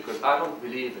 because I don't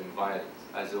believe in violence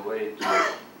as a way to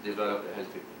develop a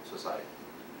healthy society.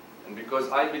 And because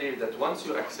I believe that once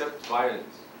you accept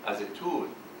violence as a tool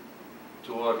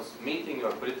towards meeting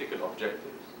your political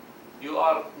objectives, you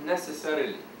are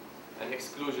necessarily an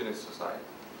exclusionist society.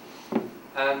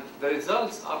 And the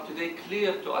results are today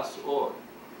clear to us all.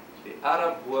 The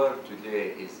Arab world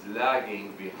today is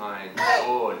lagging behind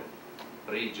all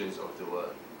regions of the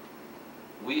world.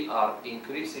 We are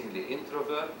increasingly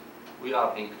introvert. We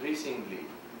are increasingly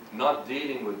not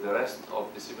dealing with the rest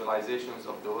of the civilizations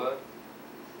of the world.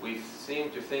 We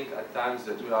seem to think at times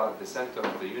that we are at the center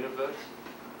of the universe,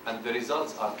 and the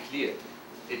results are clear.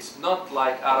 It's not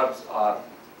like Arabs are,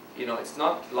 it's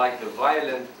not like the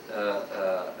violent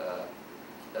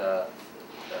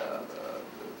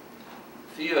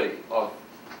theory of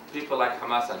people like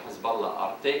Hamas and Hezbollah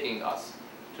are taking us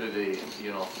to the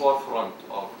forefront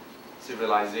of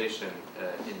civilization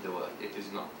in the world. It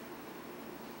is not.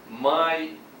 My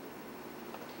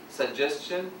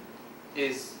suggestion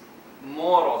is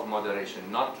more of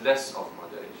moderation, not less of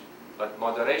moderation, but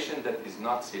moderation that is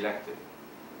not selective.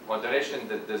 Moderation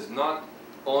that does not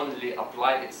only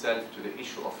apply itself to the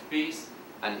issue of peace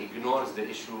and ignores the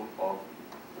issue of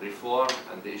reform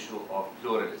and the issue of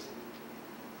pluralism.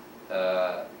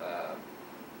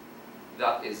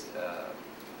 That is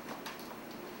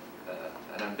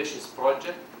an ambitious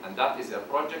project, and that is a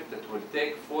project that will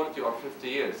take 40 or 50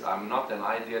 years. I'm not an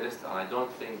idealist, and I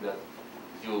don't think that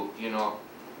you know,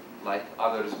 like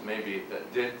others maybe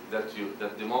did,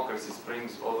 that democracy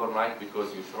springs overnight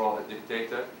because you throw a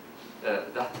dictator.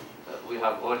 That we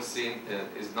have all seen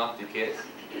is not the case.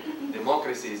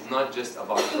 Democracy is not just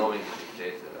about throwing a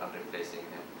dictator and replacing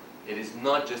him. It is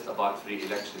not just about free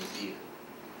elections either.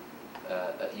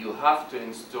 You have to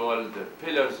install the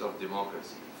pillars of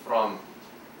democracy, from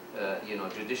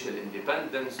judicial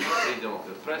independence, to freedom of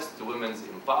the press, to women's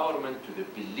empowerment, to the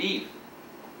belief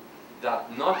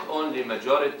that not only in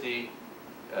majority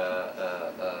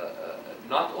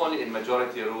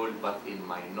rule, but in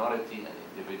minority and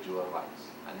individual rights.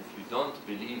 And if you don't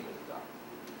believe in that,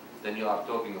 then you are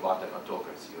talking about an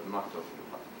autocracy. You're not talking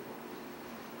about democracy.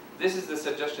 This is the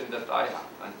suggestion that I have,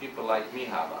 and people like me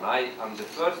have, and I am the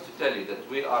first to tell you that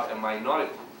we are a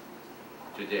minority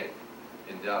today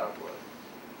in the Arab world.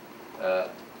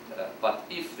 But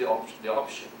if the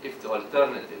option, if the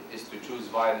alternative is to choose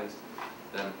violence,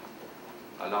 then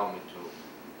allow me to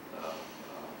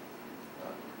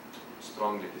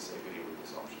strongly disagree with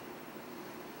this option.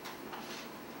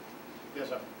 Yes,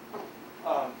 sir.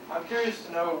 I'm curious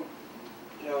to know,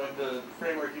 in the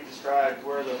framework you described,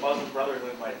 where the Muslim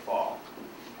Brotherhood might fall.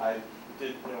 I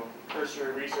did,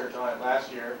 cursory research on it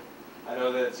last year. I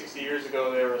know that 60 years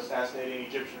ago they were assassinating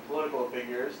Egyptian political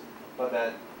figures, but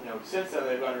that, since then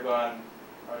they've undergone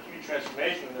a huge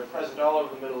transformation and they're present all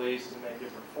over the Middle East in many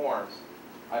different forms.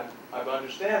 I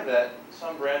understand that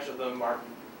some branch of them are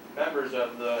members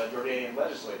of the Jordanian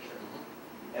legislature,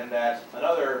 and that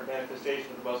another manifestation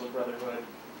of the Muslim Brotherhood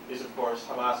is, of course,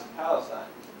 Hamas in Palestine.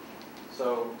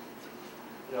 So,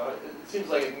 it seems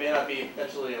like it may not be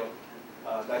potentially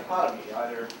a dichotomy,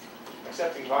 either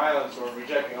accepting violence or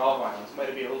rejecting all violence. Might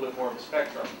it be a little bit more of a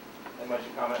spectrum? And might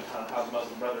you comment on how the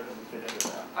Muslim Brotherhood would fit into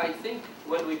that? I think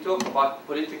when we talk about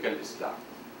political Islam,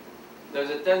 there's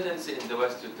a tendency in the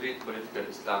West to treat political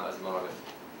Islam as monolithic,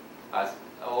 as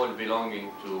all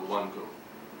belonging to one group,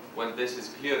 when this is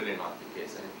clearly not the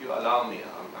case. And if you allow me,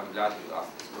 I'm glad you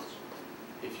asked this question.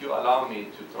 If you allow me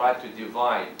to try to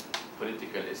divide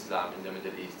political Islam in the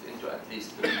Middle East into at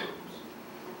least 3 groups.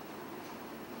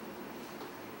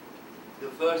 The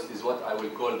first is what I will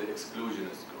call the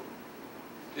exclusionist group.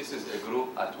 This is a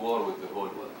group at war with the whole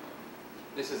world.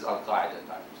 This is Al-Qaeda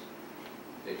types.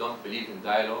 They don't believe in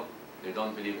dialogue. They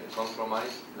don't believe in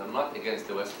compromise. They're not against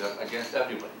the West. They're against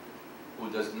everybody who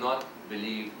does not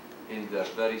believe in their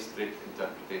very strict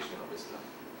interpretation of Islam.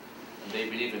 And they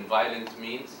believe in violent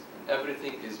means.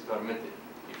 Everything is permitted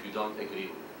if you don't agree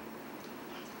with it.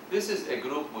 This is a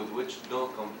group with which no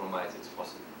compromise is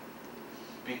possible,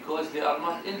 because they are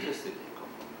not interested in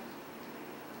compromise.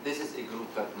 This is a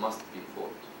group that must be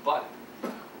fought. But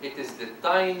it is the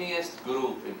tiniest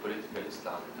group in political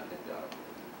Islam in the Arab world.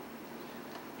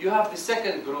 You have the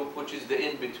second group, which is the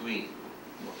in-between.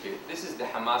 Okay? This is the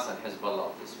Hamas and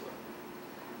Hezbollah of this world.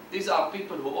 These are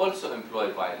people who also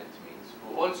employ violent means,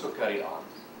 who also carry arms.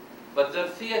 But their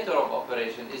theater of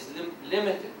operation is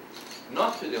limited,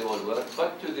 not to the whole world,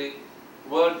 but to the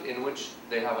world in which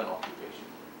they have an occupation,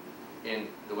 in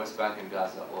the West Bank and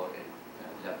Gaza or in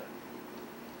Lebanon.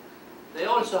 They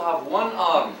also have one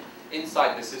arm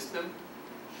inside the system.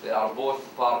 They are both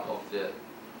part of the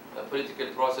political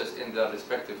process in their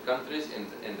respective countries,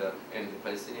 in the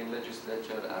Palestinian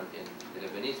legislature and in the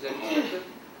Lebanese legislature,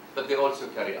 but they also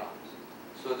carry arms.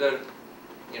 So they're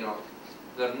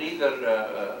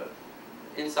neither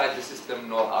inside the system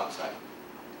nor outside.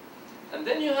 And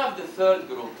then you have the third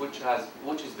group, which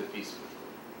is the peaceful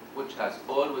group, which has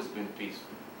always been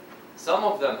peaceful. Some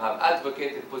of them have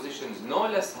advocated positions no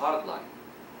less hardline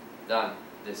than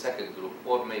the second group,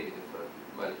 or maybe the third,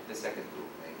 well, the second group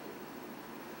maybe.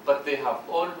 But they have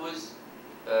always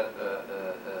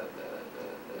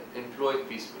employed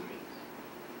peaceful means.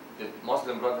 The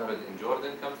Muslim Brotherhood in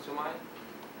Jordan comes to mind.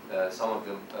 Some of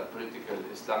the political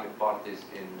Islamic parties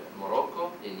in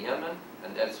Morocco, in Yemen,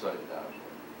 and elsewhere in the Arab world.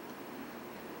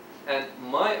 And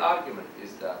my argument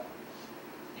is that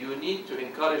you need to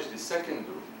encourage the second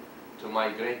group to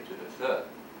migrate to the third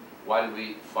while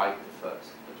we fight the first.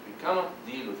 But we cannot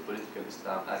deal with political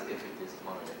Islam as if it is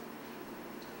monolithic.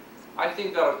 I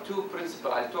think there are 2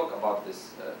 principles. I'll talk about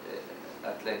this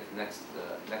at length next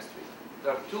week.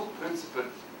 there are two principal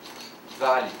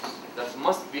values that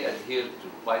must be adhered to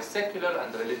by secular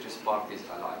and religious parties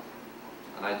alike.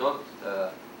 And I don't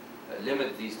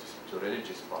limit these to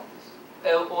religious parties.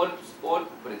 All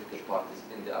political parties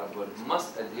in the Arab world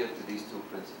must adhere to these two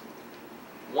principles.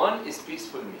 One is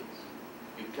peaceful means.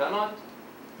 You cannot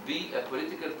be a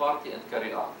political party and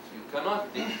carry arms. You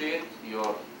cannot dictate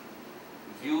your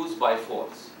views by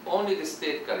force. Only the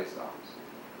state carries arms.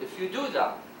 If you do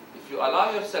that, if you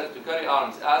allow yourself to carry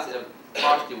arms as a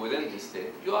party within the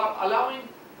state, you are allowing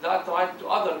that right to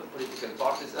other political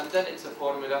parties, and then it's a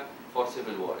formula for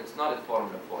civil war. It's not a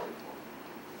formula for reform.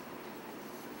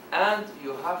 And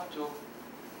you have to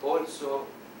also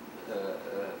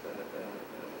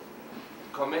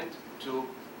commit to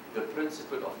the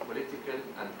principle of political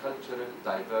and cultural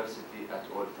diversity at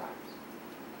all times.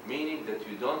 Meaning that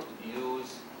you don't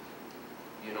use,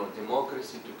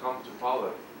 democracy to come to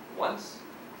power once,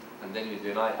 and then you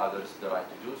deny others the right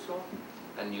to do so,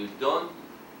 and you don't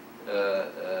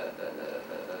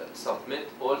submit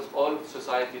all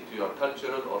society to your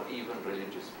cultural or even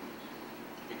religious views.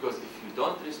 Because if you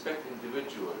don't respect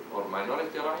individual or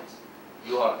minority rights,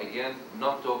 you are again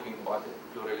not talking about a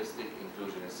pluralistic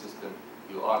inclusionist system,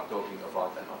 you are talking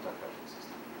about an authoritarian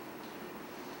system.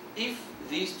 If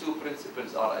these two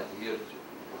principles are adhered to,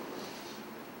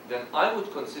 then I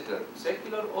would consider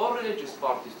secular or religious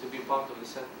parties to be part of the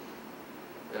center.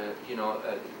 The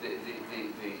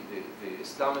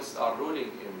Islamists are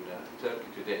ruling in Turkey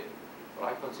today, but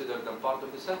I consider them part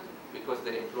of the center because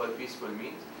they employ peaceful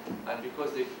means and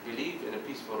because they believe in a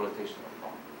peaceful rotation of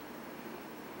power.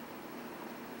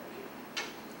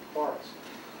 Boris.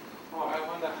 Oh, I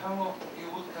wonder how you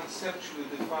would conceptually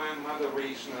define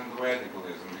moderation and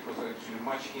radicalism, because actually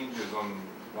much hinges on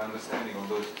the understanding of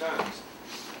those terms.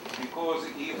 Because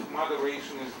if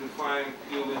moderation is defined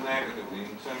purely negatively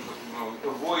in terms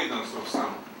of avoidance of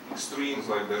some extremes,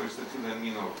 like the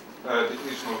Aristotelian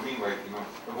definition of mean, like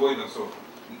avoidance of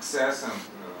excess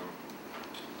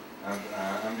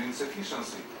and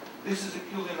insufficiency, this is a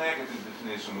purely negative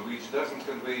definition which doesn't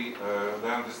convey the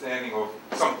understanding of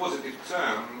some positive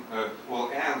term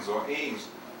or ends or aims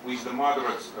which the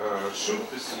moderates should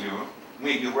pursue,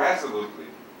 maybe resolutely.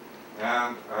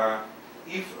 And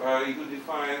if you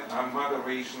define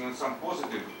moderation in some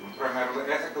positive,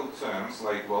 primarily ethical terms,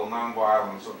 like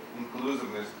non-violence or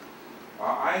inclusiveness,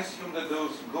 I assume that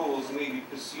those goals may be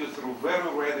pursued through very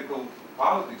radical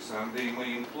politics, and they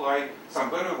may imply some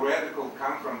very radical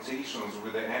confrontations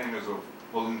with the enemies of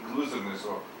inclusiveness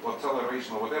or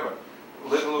toleration or whatever,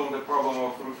 let alone the problem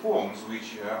of reforms,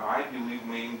 which I believe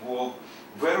may involve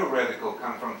very radical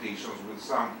confrontations with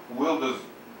some wielders,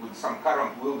 with some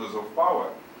current wielders of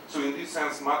power. So in this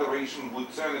sense, moderation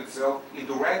would turn itself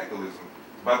into radicalism,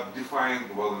 but defined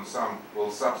in some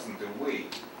substantive way.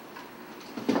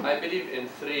 I believe in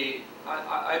three.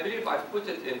 I believe I've put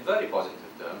it in very positive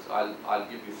terms. I'll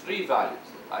give you three values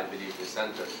that I believe the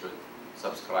center should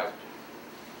subscribe to.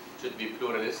 Should be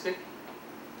pluralistic,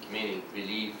 meaning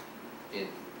believe in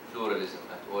pluralism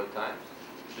at all times.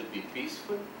 Should be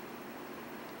peaceful.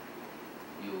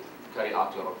 You carry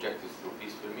out your objectives through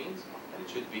peaceful means, and it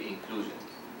should be inclusionist.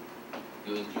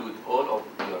 You include all of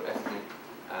your ethnic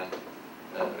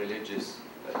and religious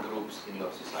groups in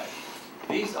your society.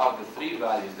 These are the three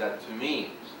values that, to me,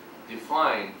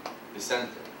 define the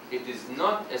center. It is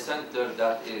not a center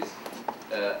that is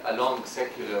along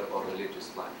secular or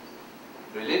religious lines.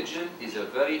 Religion is a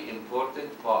very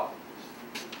important part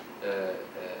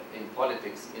in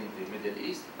politics in the Middle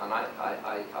East, and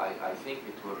I think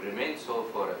it will remain so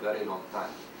for a very long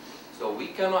time. So we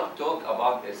cannot talk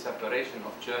about a separation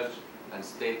of church and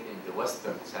state in the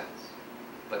Western sense,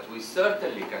 but we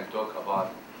certainly can talk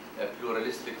about a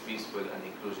pluralistic, peaceful, and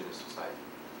inclusionist society.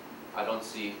 I don't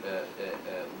see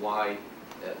why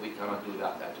we cannot do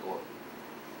that at all.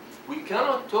 We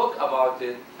cannot talk about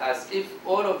it as if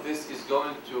all of this is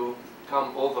going to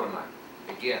come overnight.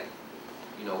 Again,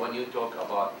 when you talk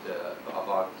about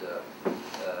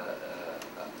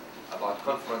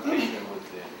confrontation with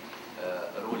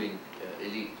the ruling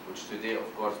elite, which today,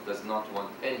 of course, does not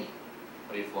want any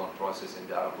reform process in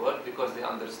the Arab world because they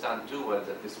understand too well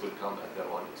that this will come at their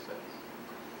own expense.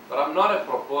 But I'm not a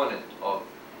proponent of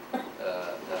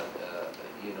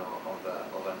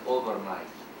an overnight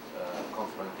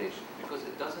confrontation because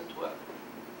it doesn't work.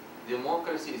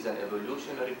 Democracy is an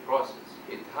evolutionary process.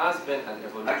 It has been an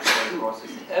evolutionary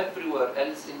process everywhere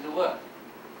else in the world.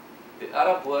 The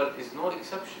Arab world is no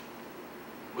exception.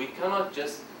 We cannot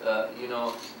just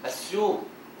assume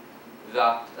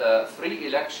that free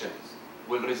elections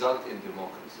will result in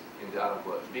democracy in the Arab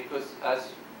world, because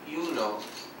as you know,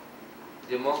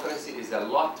 democracy is a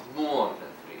lot more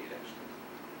than free elections.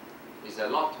 It's a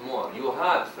lot more. You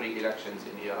had free elections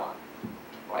in Iran,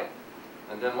 right?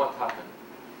 And then what happened?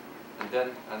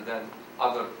 And then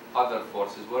other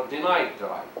forces were denied the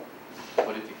right to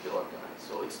politically organize.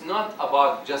 So it's not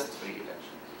about just free elections.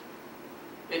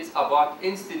 It's about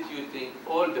instituting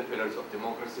all the pillars of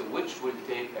democracy, which will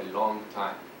take a long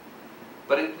time.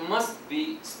 But it must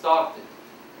be started.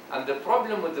 And the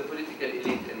problem with the political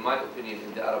elite, in my opinion,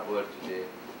 in the Arab world today,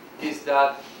 is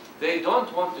that they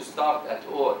don't want to start at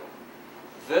all.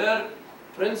 Their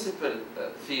principal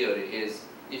theory is,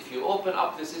 if you open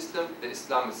up the system, the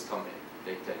Islamists come in,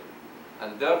 they tell you.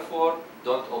 And therefore,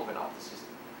 don't open up the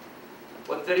system.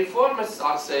 What the reformists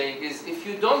are saying is, if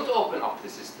you don't open up the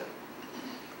system,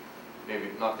 maybe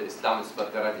not the Islamists,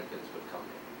 but the radicals will come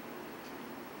in.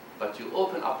 But you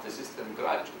open up the system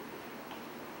gradually,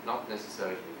 not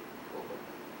necessarily open.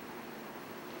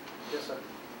 Yes, sir.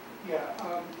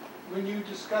 Yeah, when you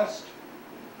discussed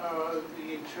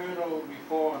the internal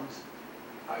reforms,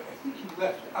 I think you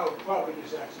left out, probably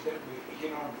just accidentally,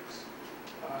 economics.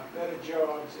 Better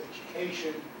jobs,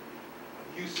 education,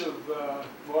 use of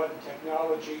modern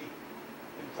technology,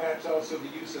 and perhaps also the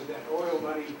use of that oil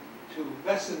money to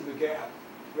lessen the gap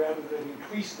rather than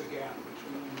increase the gap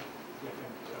between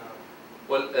different...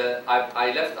 Well,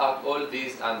 I left out all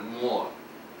these and more,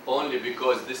 only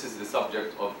because this is the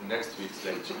subject of next week's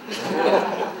lecture.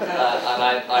 And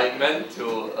I meant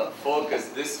to focus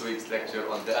this week's lecture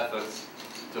on the efforts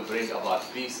to bring about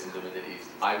peace in the Middle East.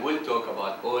 I will talk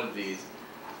about all these.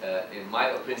 In my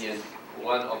opinion,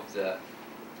 one of the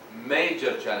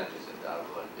major challenges in the Arab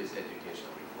world is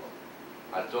educational reform.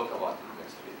 I'll talk about it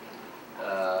next week.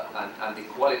 And the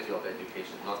quality of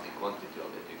education, not the quantity of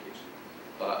education.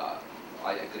 But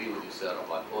I agree with you, sir,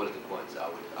 about all the points. I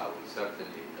will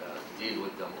certainly deal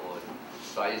with them all.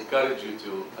 So I encourage you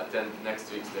to attend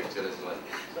next week's lecture as well.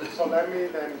 So let me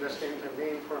then just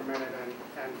intervene for a minute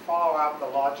and follow out the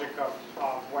logic of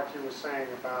what you were saying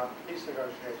about peace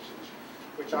negotiations,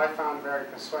 which I found very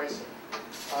persuasive.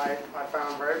 I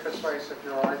found very persuasive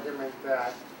your argument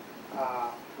that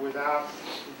without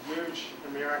huge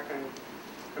American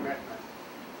commitment,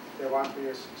 there won't be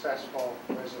a successful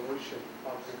resolution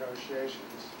of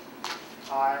negotiations.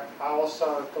 I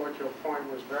also thought your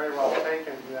point was very well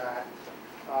taken that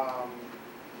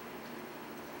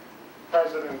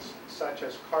presidents such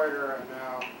as Carter and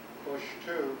now Bush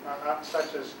too,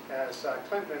 such as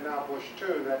Clinton and now Bush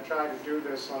too, that try to do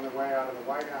this on the way out of the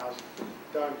White House,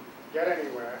 don't get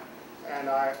anywhere. And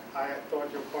I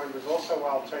thought your point was also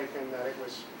well taken that it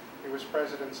was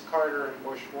Presidents Carter and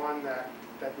Bush 1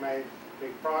 that made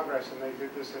big progress, and they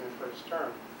did this in the first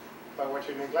term. But what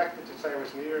you neglected to say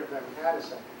was neither of them had a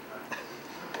second term.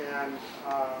 And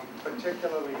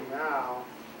particularly now,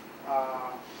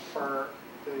 for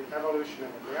the evolution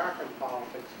of American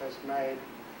politics has made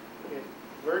it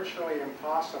virtually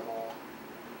impossible,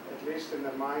 at least in the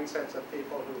mindsets of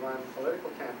people who run political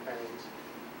campaigns,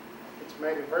 it's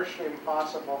made it virtually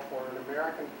impossible for an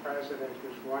American president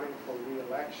who's running for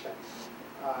re-election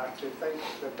to think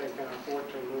that they can afford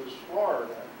to lose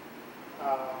Florida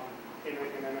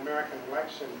in an American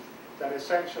election, that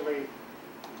essentially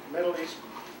Middle East,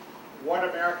 what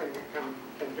America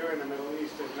can do in the Middle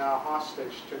East is now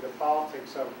hostage to the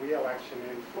politics of re-election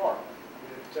in Florida. I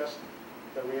mean, it's just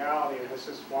the reality, and this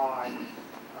is why,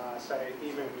 say,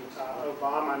 even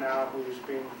Obama now, who's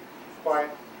been quite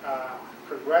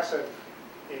progressive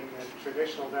in the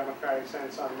traditional democratic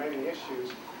sense on many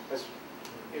issues,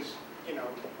 is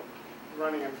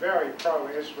running a very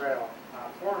pro-Israel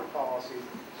foreign policy.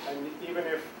 And even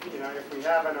if if we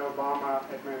have an Obama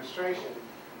administration,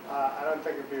 I don't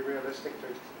think it'd be realistic to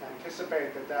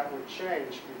anticipate that would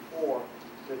change before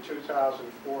the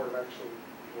 2004 election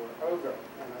were over.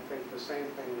 And I think the same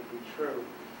thing would be true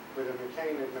with the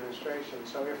McCain administration.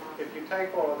 So if you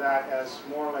take all of that as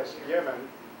more or less given,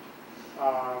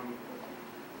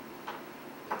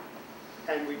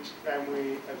 and we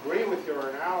agree with your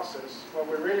analysis, what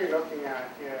we're really looking at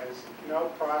is no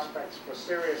prospects for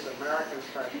serious American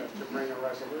pressure to bring a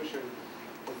resolution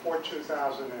before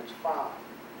 2005,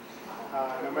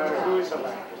 no matter who is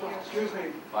elected. Excuse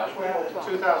me.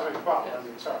 2012, I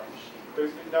mean, sorry.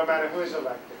 No matter who is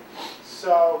elected.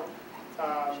 So,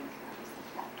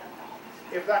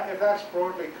 if that's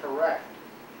broadly correct,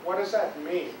 what does that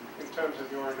mean in terms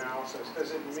of your analysis?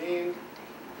 Does it mean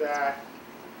that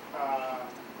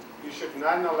you should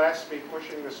nonetheless be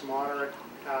pushing this moderate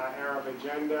Arab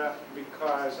agenda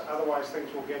because otherwise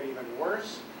things will get even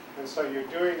worse? And so you're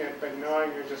doing it, but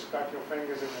knowing you just got your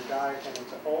fingers in the dike and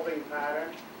it's a holding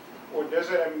pattern? Or does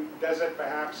it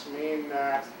perhaps mean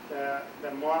that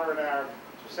the moderate Arab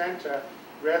center,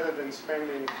 rather than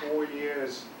spending 4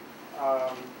 years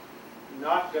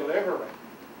not delivering,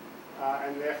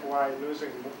 and therefore losing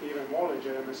even more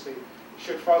legitimacy,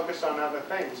 should focus on other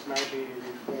things, maybe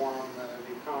reform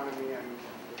the economy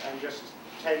and just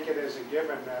take it as a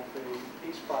given that the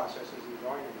peace process isn't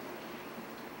going anywhere?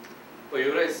 Well,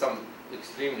 you raised some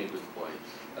extremely good points.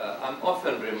 I'm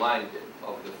often reminded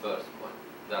of the first point,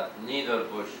 that neither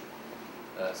Bush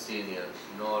Senior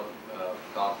nor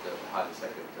Carter had a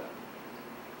second term.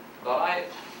 But I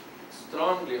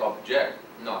strongly object,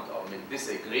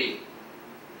 disagree,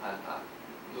 and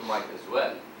you might as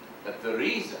well, that the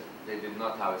reason they did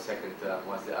not have a second term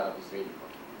was the Arab-Israeli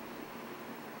conflict.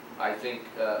 I think,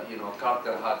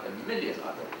 Carter had a million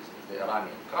other reasons, the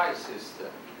Iranian crisis,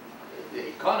 the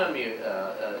economy,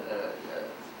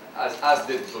 as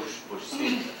did Bush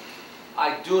Senior.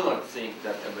 I do not think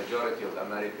that a majority of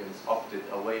Americans opted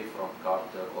away from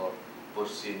Carter or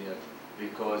Bush Senior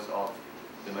because of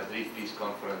the Madrid Peace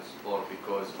Conference or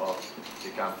because of the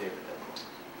Camp David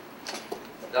Accord.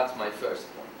 That's my first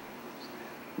point.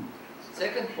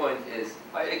 Second point is,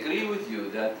 I agree with you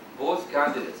that both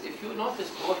candidates, if you notice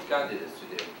both candidates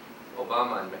today,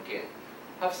 Obama and McCain,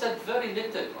 have said very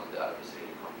little on the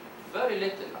Arab-Israeli conflict. Very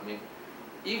little. I mean,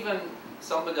 even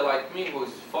somebody like me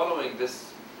who's following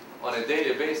this on a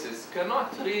daily basis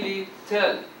cannot really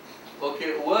tell,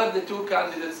 okay, where the two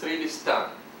candidates really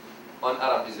stand on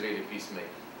Arab-Israeli peacemaking.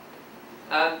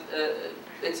 And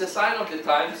it's a sign of the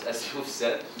times, as you've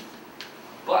said,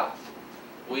 but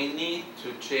we need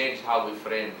to change how we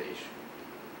frame the issue.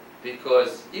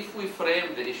 Because if we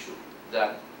frame the issue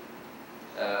that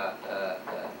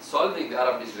solving the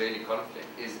Arab-Israeli conflict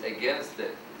is against the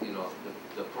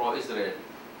pro-Israel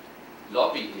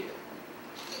lobby here,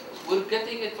 we're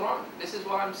getting it wrong. This is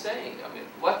what I'm saying. I mean,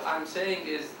 what I'm saying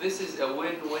is this is a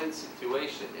win-win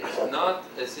situation. It's not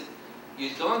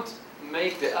you don't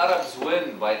make the Arabs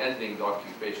win by ending the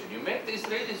occupation. You make the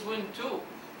Israelis win too.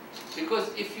 Because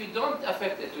if you don't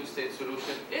affect a two-state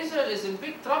solution, Israel is in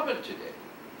big trouble today.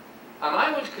 And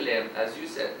I will claim, as you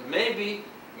said, maybe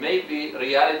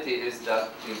reality is that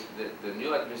the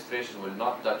new administration will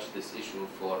not touch this issue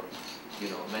for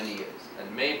many years.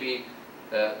 And maybe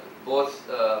both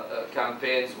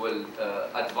campaigns will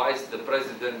advise the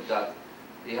president that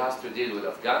he has to deal with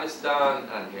Afghanistan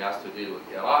and he has to deal with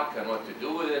Iraq and what to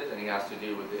do with it, and he has to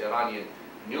deal with the Iranian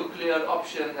nuclear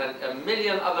option and a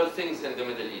million other things in the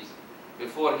Middle East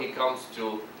before he comes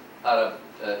to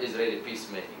Arab-Israeli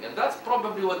peacemaking. And that's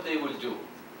probably what they will do.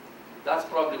 That's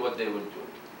probably what they will do.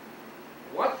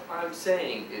 What I'm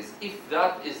saying is, if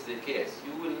that is the case,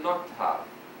 you will not have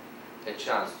a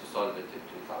chance to solve it in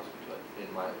 2012,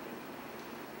 in my opinion.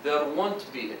 There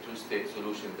won't be a two-state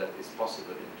solution that is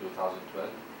possible in 2012.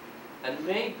 And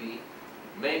maybe,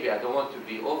 I don't want to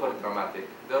be over-dramatic,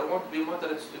 there won't be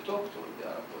moderates to talk to in the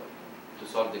Arab world to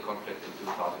solve the conflict in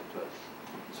 2012.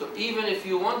 So even if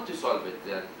you want to solve it,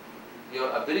 then your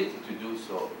ability to do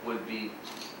so will be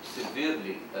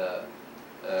severely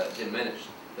diminished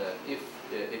if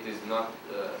it is not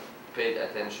paid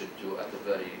attention to at a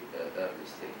very early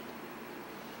stage.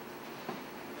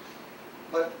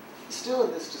 But still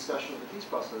in this discussion of the peace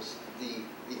process,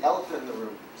 the elephant in the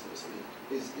room, so to speak,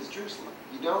 is Jerusalem.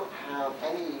 You don't have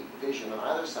any vision on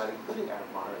either side, including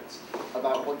Arab moderates,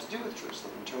 about what to do with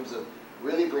Jerusalem in terms of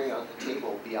really bringing it on the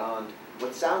table beyond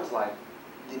what sounds like,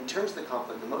 in terms of the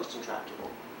conflict, the most intractable.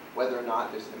 Whether or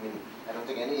not there's, I don't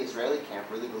think any Israeli camp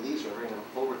really believes we're bringing a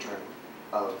full return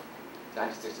of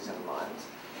 1967 lines.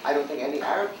 I don't think any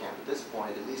Arab camp at this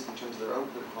point, at least in terms of their own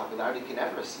political popularity, can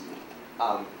ever accede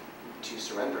to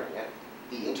surrendering it.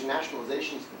 The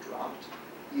internationalization's been dropped.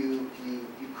 You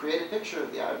create a picture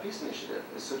of the Arab Peace Initiative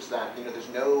as such that there's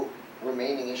no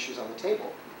remaining issues on the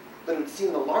table. But it would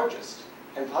seem the largest,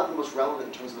 and probably the most relevant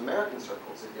in terms of American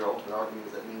circles, if your ultimate argument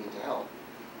is that we need to help,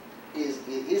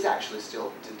 is actually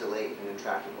still delayed and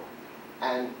intractable.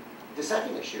 And the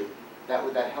second issue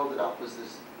that held it up was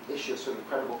this issue of sort of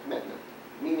credible commitment.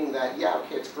 Meaning that, yeah,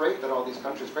 okay, it's great that all these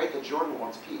countries, great that Jordan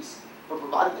wants peace, but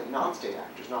provided that non-state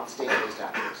actors, not state-based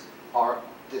actors,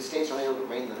 the states are able to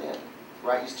rein them in,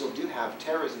 right? You still do have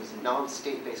terrorism as a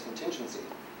non-state-based contingency.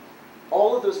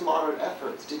 All of those moderate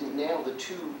efforts didn't nail the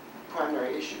two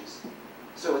primary issues.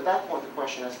 So at that point, the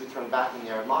question has to be thrown back on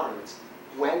the Arab moderates.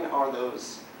 When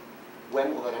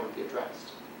will that ever be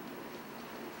addressed?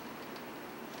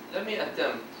 Let me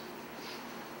attempt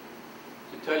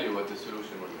to tell you what the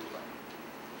solution will look like.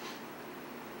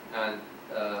 And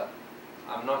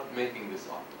I'm not making this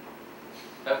up.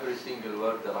 Every single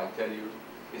word that I tell you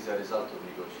is a result of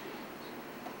negotiations.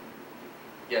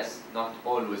 yes, not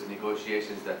always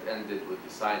negotiations that ended with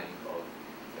the signing of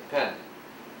a pen,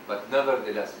 but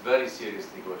nevertheless very serious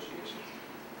negotiations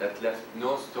that left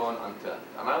no stone unturned.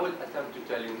 And I will attempt to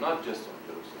tell you not just on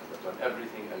Jerusalem, but on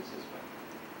everything else as well.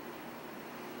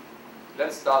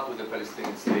 Let's start with the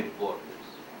Palestinian state borders.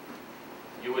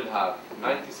 You will have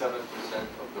 97%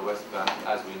 of the West Bank,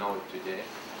 as we know it today,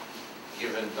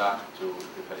 given back to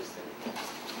the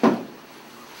Palestinians.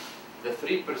 The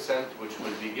 3% which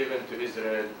will be given to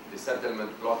Israel, the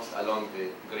settlement blocks along the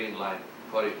Green Line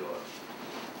corridor,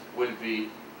 will be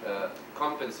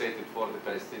compensated for the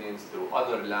Palestinians through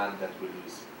other land that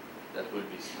will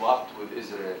be swapped with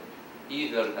Israel,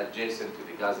 either adjacent to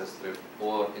the Gaza Strip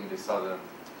or in the southern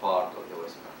part of the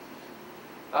West Bank.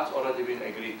 That's already been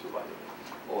agreed to, by the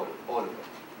way, all of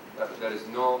it. There is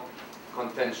no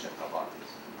contention about this.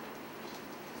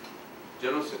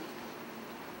 Jerusalem.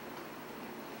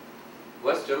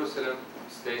 West Jerusalem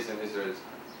stays in Israel's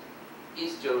hands.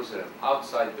 East Jerusalem,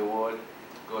 outside the wall,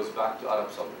 goes back to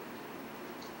Arab sovereignty.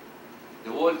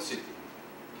 The walled city,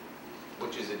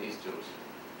 which is in East Jerusalem.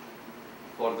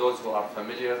 For those who are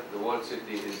familiar, the walled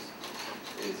city is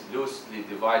loosely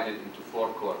divided into 4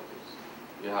 quarters.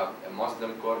 You have a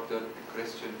Muslim quarter, a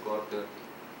Christian quarter,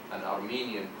 an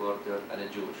Armenian quarter, and a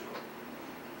Jewish quarter.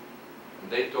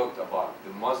 And they talked about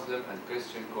the Muslim and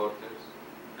Christian quarters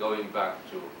going back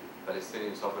to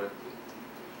Palestinian sovereignty.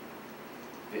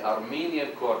 The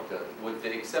Armenian quarter, with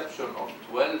the exception of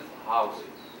 12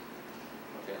 houses,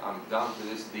 okay, I'm down to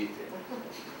this detail,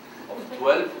 of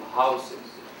 12 houses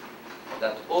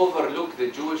that overlook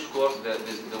the Jewish quarter,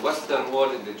 the western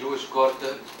wall in the Jewish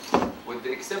quarter, with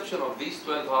the exception of these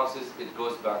 12 houses, it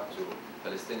goes back to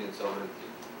Palestinian sovereignty,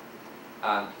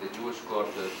 and the Jewish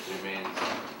quarter remains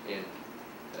in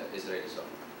Israeli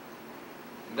sovereignty.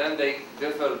 And then they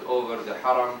differed over the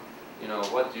Haram. You know,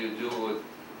 what do you do with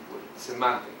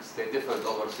semantics? They differed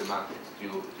over semantics.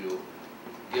 Do you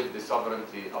give the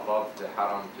sovereignty above the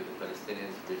Haram to the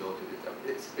Palestinians, below to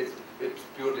the... It's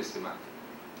purely semantic.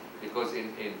 Because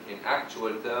in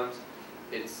actual terms,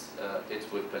 it's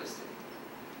with Palestine.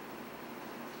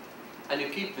 And you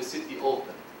keep the city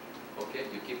open, okay?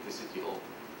 You keep the city open.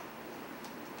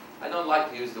 I don't like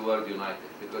to use the word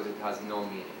united because it has no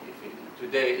meaning.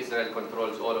 Today, Israel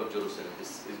controls all of Jerusalem.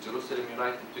 Is Jerusalem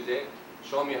united today?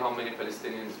 Show me how many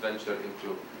Palestinians venture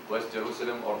into West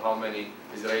Jerusalem or how many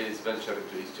Israelis venture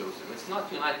into East Jerusalem. It's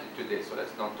not united today, so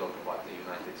let's not talk about the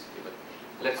united city, but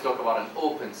let's talk about an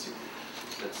open city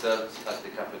that serves as the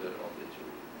capital of the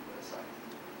Jewish side.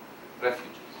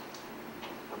 Refugees.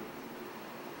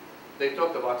 They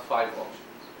talked about 5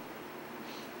 options.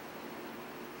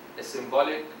 A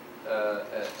symbolic,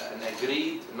 an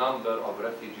agreed number of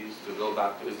refugees to go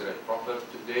back to Israel proper.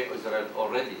 Today, Israel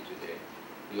already today,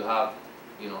 you have,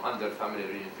 under family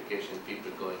reunification,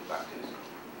 people going back to Israel.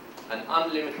 An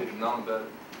unlimited number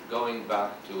going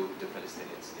back to the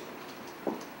Palestinian state.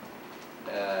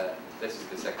 This is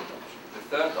the second option.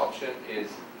 The third option is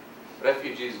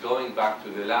refugees going back to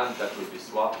the land that will be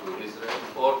swapped with Israel,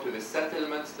 or to the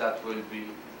settlements that will be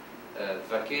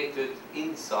vacated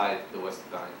inside the West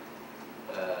Bank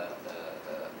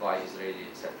by Israeli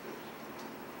settlers.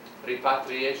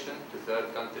 Repatriation to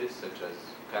third countries such as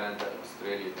Canada,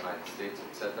 Australia, United States,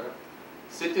 etc.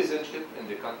 Citizenship in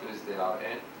the countries they are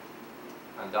in,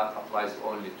 and that applies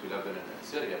only to Lebanon and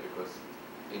Syria because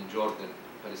in Jordan,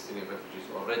 Palestinian refugees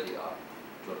already are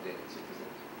Jordanian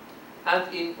citizens.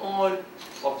 And in all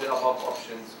of the above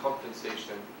options,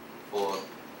 compensation for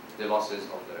the losses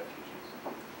of the refugees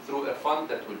through a fund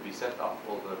that will be set up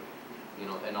over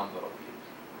a number of years.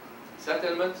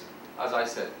 Settlements, as I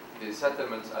said, the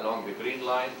settlements along the Green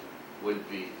Line will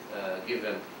be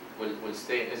will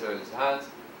stay in Israel's hands,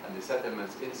 and the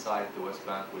settlements inside the West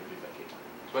Bank will be vacated.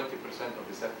 20% of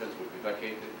the settlements will be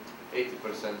vacated,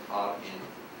 80% are in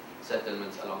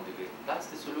settlements along the Green Line. That's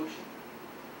the solution.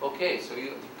 Okay, so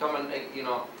you come and,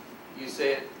 you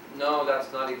say, no,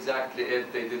 that's not exactly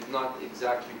it, they did not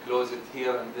exactly close it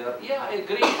here and there. Yeah, I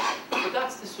agree, but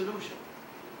that's the solution.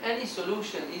 Any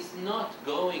solution is not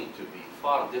going to be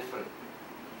far different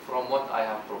from what I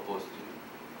have proposed to you.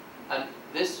 And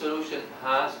this solution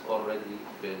has already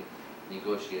been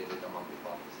negotiated among the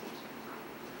parties.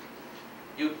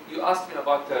 You asked me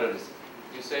about terrorism.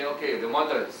 You say, okay, the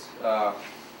moderates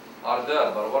are there,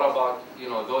 but what about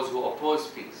those who oppose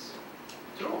peace?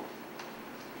 True.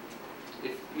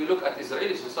 If you look at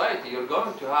Israeli society, you're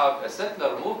going to have a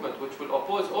settler movement which will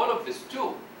oppose all of this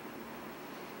too.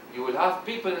 You will have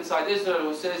people inside Israel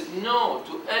who says no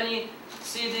to any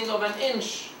ceding of an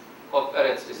inch of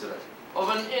Eretz Israel, of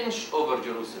an inch over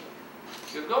Jerusalem.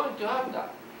 You're going to have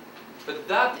that. But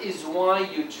that is why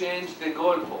you change the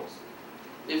goalpost.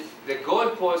 If the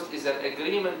goalpost is an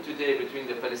agreement today between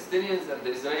the Palestinians and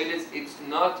the Israelis, it's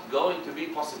not going to be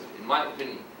possible, in my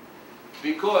opinion.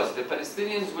 Because the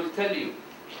Palestinians will tell you,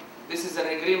 this is an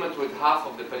agreement with half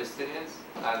of the Palestinians,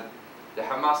 and the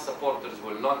Hamas supporters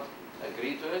will not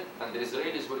agree to it, and the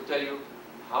Israelis will tell you,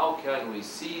 how can we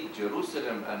see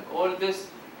Jerusalem and all this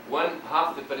when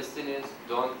half the Palestinians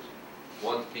don't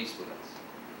want peace with us?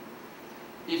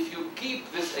 If you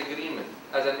keep this agreement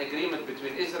as an agreement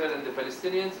between Israel and the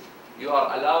Palestinians, you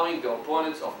are allowing the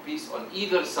opponents of peace on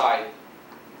either side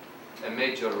a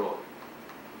major role.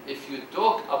 If you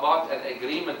talk about an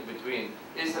agreement between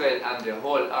Israel and the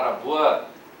whole Arab world,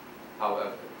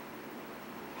 however,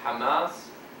 Hamas,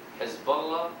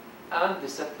 Hezbollah, and the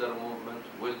settler movement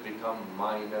will become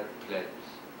minor players.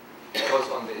 Because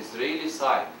on the Israeli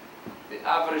side, the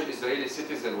average Israeli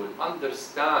citizen will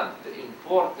understand the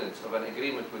importance of an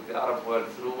agreement with the Arab world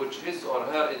through which his or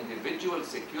her individual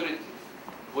security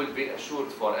will be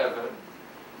assured forever.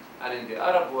 And in the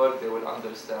Arab world, they will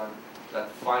understand that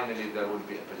finally there will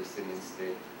be a Palestinian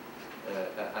state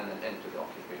and an end to the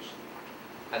occupation.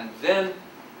 And then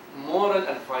moral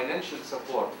and financial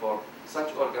support for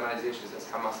such organizations as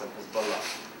Hamas and Hezbollah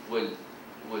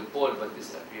will all but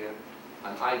disappear.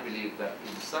 And I believe that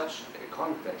in such a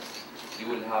context, you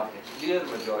will have a clear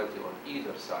majority on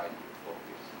either side for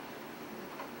peace.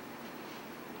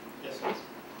 Yes, please.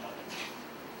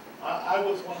 I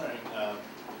was wondering,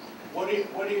 what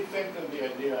do you think of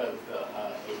the idea of the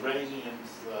Iranians,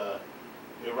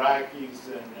 Iraqis,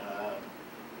 and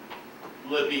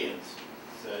Libyans,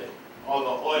 say, all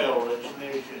the oil-rich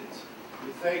nations,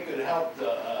 if they could help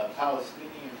the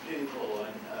Palestinian people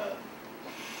and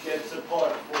get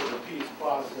support for the peace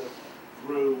process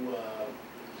through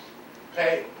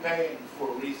paying for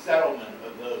resettlement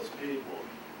of those people.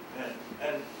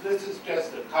 And this is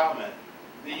just a comment.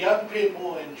 The young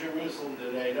people in Jerusalem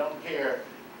today don't care.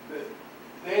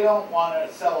 They don't want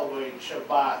to celebrate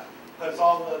Shabbat because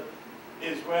all the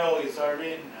Israelis are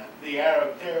in the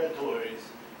Arab territories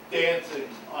dancing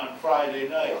on Friday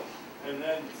night. And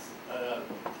then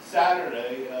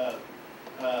Saturday,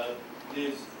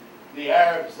 the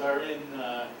Arabs are in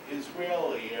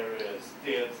Israeli areas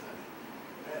dancing.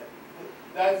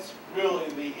 That's really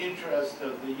the interest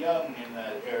of the young in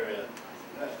that area.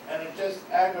 And it just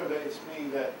aggravates me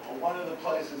that one of the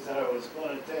places that I was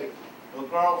going to take, a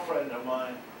girlfriend of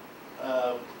mine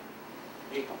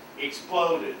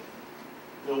exploded.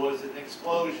 There was an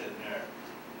explosion there.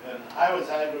 And I was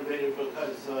aggravated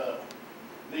because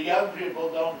the young people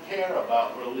don't care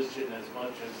about religion as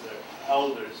much as their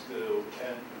elders do.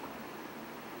 And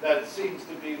that seems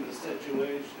to be the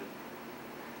situation.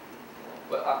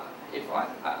 Well,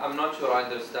 I'm not sure I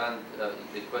understand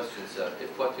the question, sir.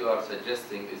 If what you are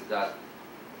suggesting is that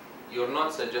you're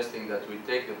not suggesting that we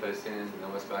take the Palestinians in the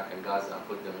West Bank and Gaza and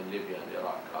put them in Libya and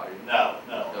Iraq, are you? No,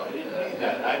 I didn't mean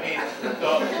that. I mean, the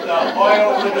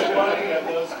oil-rich money of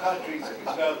those countries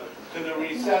go to the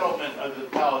resettlement of the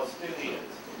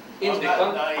Palestinians. I'm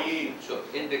not naive. Sure.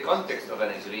 In the context of an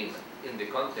agreement, in the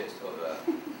context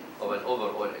of an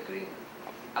overall agreement,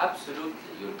 absolutely,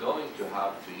 you're going to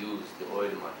have to use the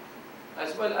oil money,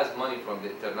 as well as money from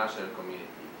the international community,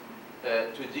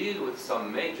 to deal with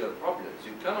some major problems.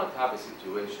 You cannot have a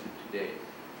situation today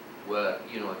where,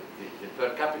 you know, the per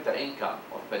capita income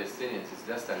of Palestinians is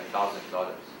less than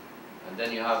 $1,000, and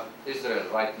then you have Israel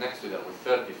right next to them with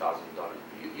 $30,000.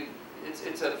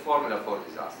 It's a formula for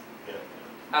disaster. Yeah.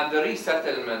 And the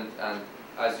resettlement, and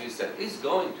as you said, is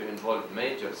going to involve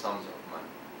major sums of money.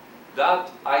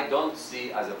 That I don't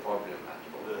see as a problem at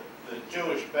all. The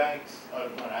Jewish banks are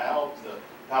going to help the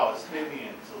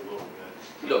Palestinians a little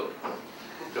bit. Look,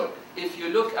 if you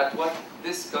look at what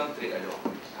this country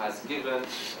alone has given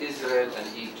Israel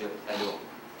and Egypt alone,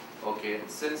 okay,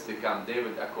 since the Camp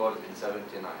David Accord in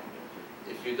 '79,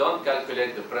 if you don't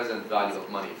calculate the present value of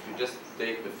money, if you just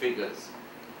take the figures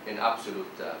in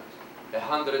absolute terms,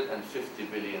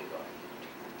 $150 billion,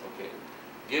 okay,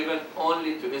 given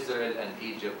only to Israel and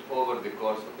Egypt over the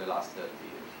course of the last 30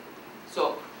 years.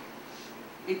 So,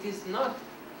 it is not,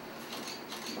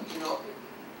 you know,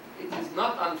 it is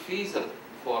not unfeasible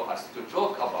for us to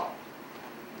talk about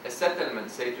a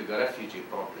settlement, say, to the refugee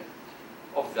problem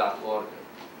of that order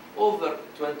over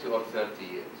 20 or 30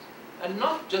 years. And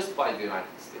not just by the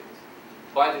United States,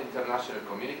 by the international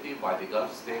community, by the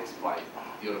Gulf states, by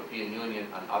the European Union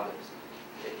and others.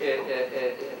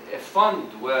 A fund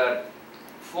where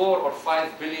 $4 or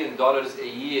 $5 billion a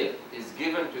year is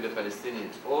given to the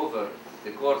Palestinians over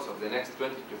the course of the next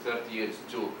 20 to 30 years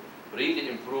to really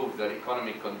improve their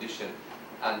economic condition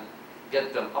and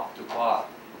get them up to par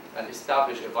and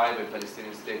establish a viable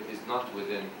Palestinian state is not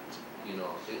within,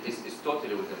 is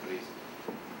totally within reason.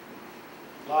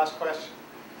 Last question.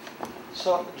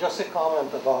 So just a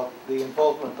comment about the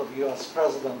involvement of U.S.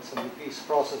 presidents in the peace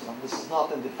process, and this is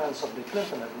not in defense of the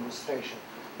Clinton administration,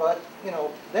 but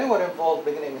they were involved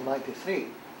beginning in '93.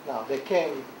 Now they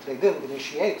didn't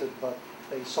initiate it, but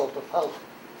they sort of helped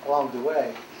along the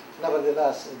way.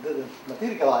 Nevertheless, it didn't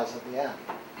materialize at the end.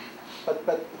 But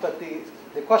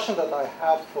the question that I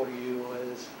have for you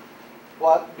is,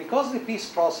 because the peace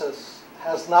process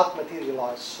has not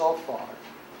materialized so far,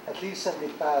 at least in the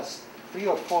past 3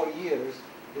 or 4 years,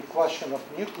 the question of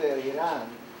nuclear Iran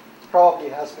probably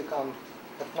has become,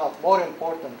 if not more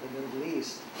important in the Middle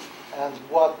East, and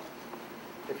what,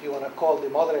 if you want to call the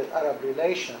moderate Arab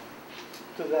relation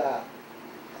to that,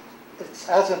 it's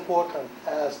as important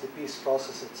as the peace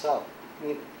process itself. I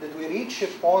mean, did we reach a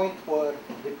point where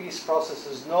the peace process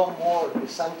is no more the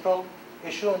central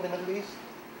issue in the Middle East?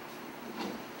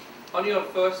 On your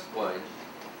first point,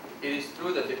 it is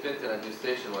true that the Clinton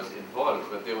administration was involved,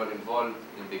 but they were involved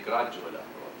in the gradual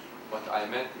approach. What I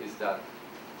meant is that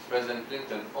President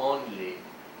Clinton only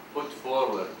put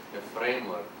forward a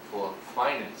framework for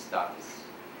final status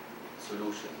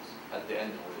solutions at the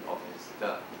end of his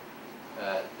term.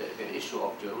 The issue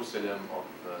of Jerusalem, of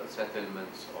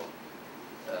settlements, of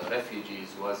refugees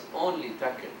was only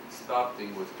tackled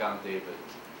starting with Camp David,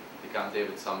 the Camp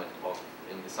David summit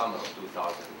in the summer of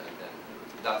 2000, and then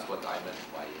that's what I meant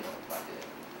by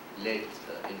the late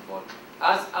involvement.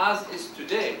 As is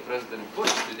today, President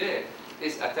Bush today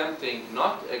is attempting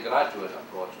not a gradual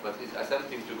approach, but is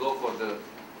attempting to go for the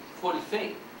full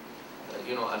thing,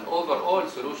 an overall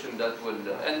solution that will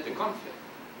end the conflict,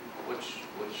 which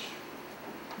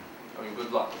I mean,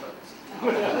 good luck, but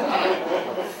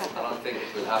I don't think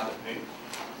it will happen.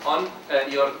 On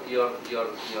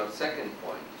your second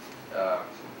point,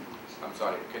 I'm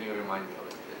sorry, can you remind me of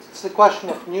it? It's the question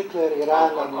of nuclear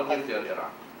Iran. On nuclear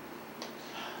Iran.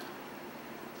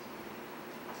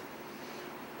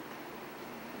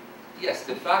 Yes,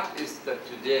 the fact is that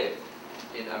today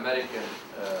in American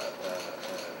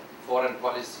foreign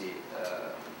policy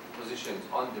positions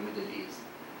on the Middle East,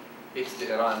 it's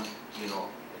the Iran,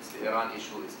 it's the Iran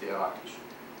issue, it's the Iraq issue.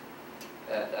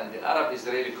 And the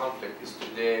Arab-Israeli conflict is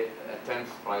today a 10th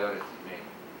priority, maybe,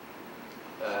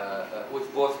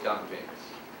 with both campaigns,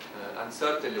 and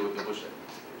certainly with the Bush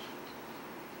administration.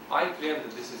 I claim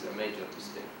that this is a major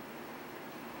mistake.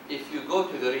 If you go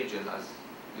to the region, as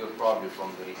you're probably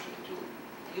from the region too,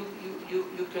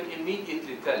 you can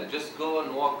immediately tell, just go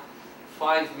and walk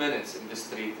 5 minutes in the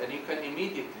street and you can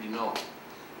immediately know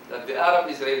that the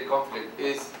Arab-Israeli conflict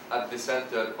is at the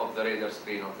center of the radar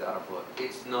screen of the Arab world.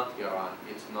 It's not Iran,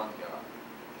 it's not Iran.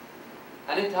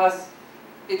 And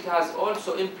it has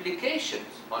also implications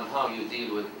on how you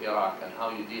deal with Iraq and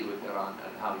how you deal with Iran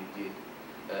and how you deal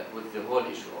with the whole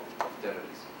issue of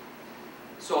terrorism.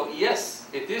 So yes,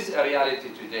 it is a reality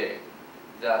today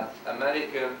that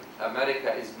America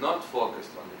is not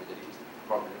focused on the Middle East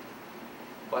problem.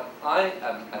 But I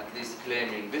am at least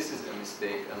claiming this is a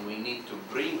mistake and we need to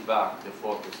bring back the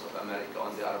focus of America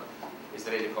on the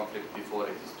Arab-Israeli conflict before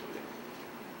it is too late.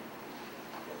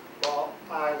 Well,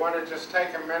 I want to just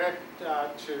take a minute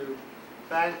to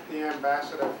thank the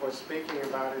ambassador for speaking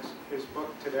about his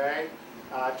book today.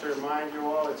 To remind you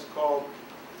all, it's called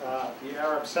The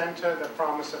Arab Center, The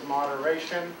Promise of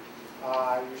Moderation.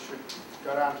 You should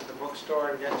go down to the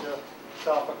bookstore and get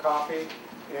yourself a copy.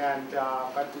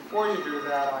 But before you do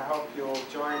that, I hope you'll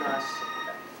join us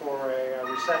for a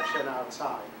reception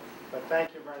outside. But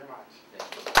thank you very much.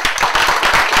 Thank you.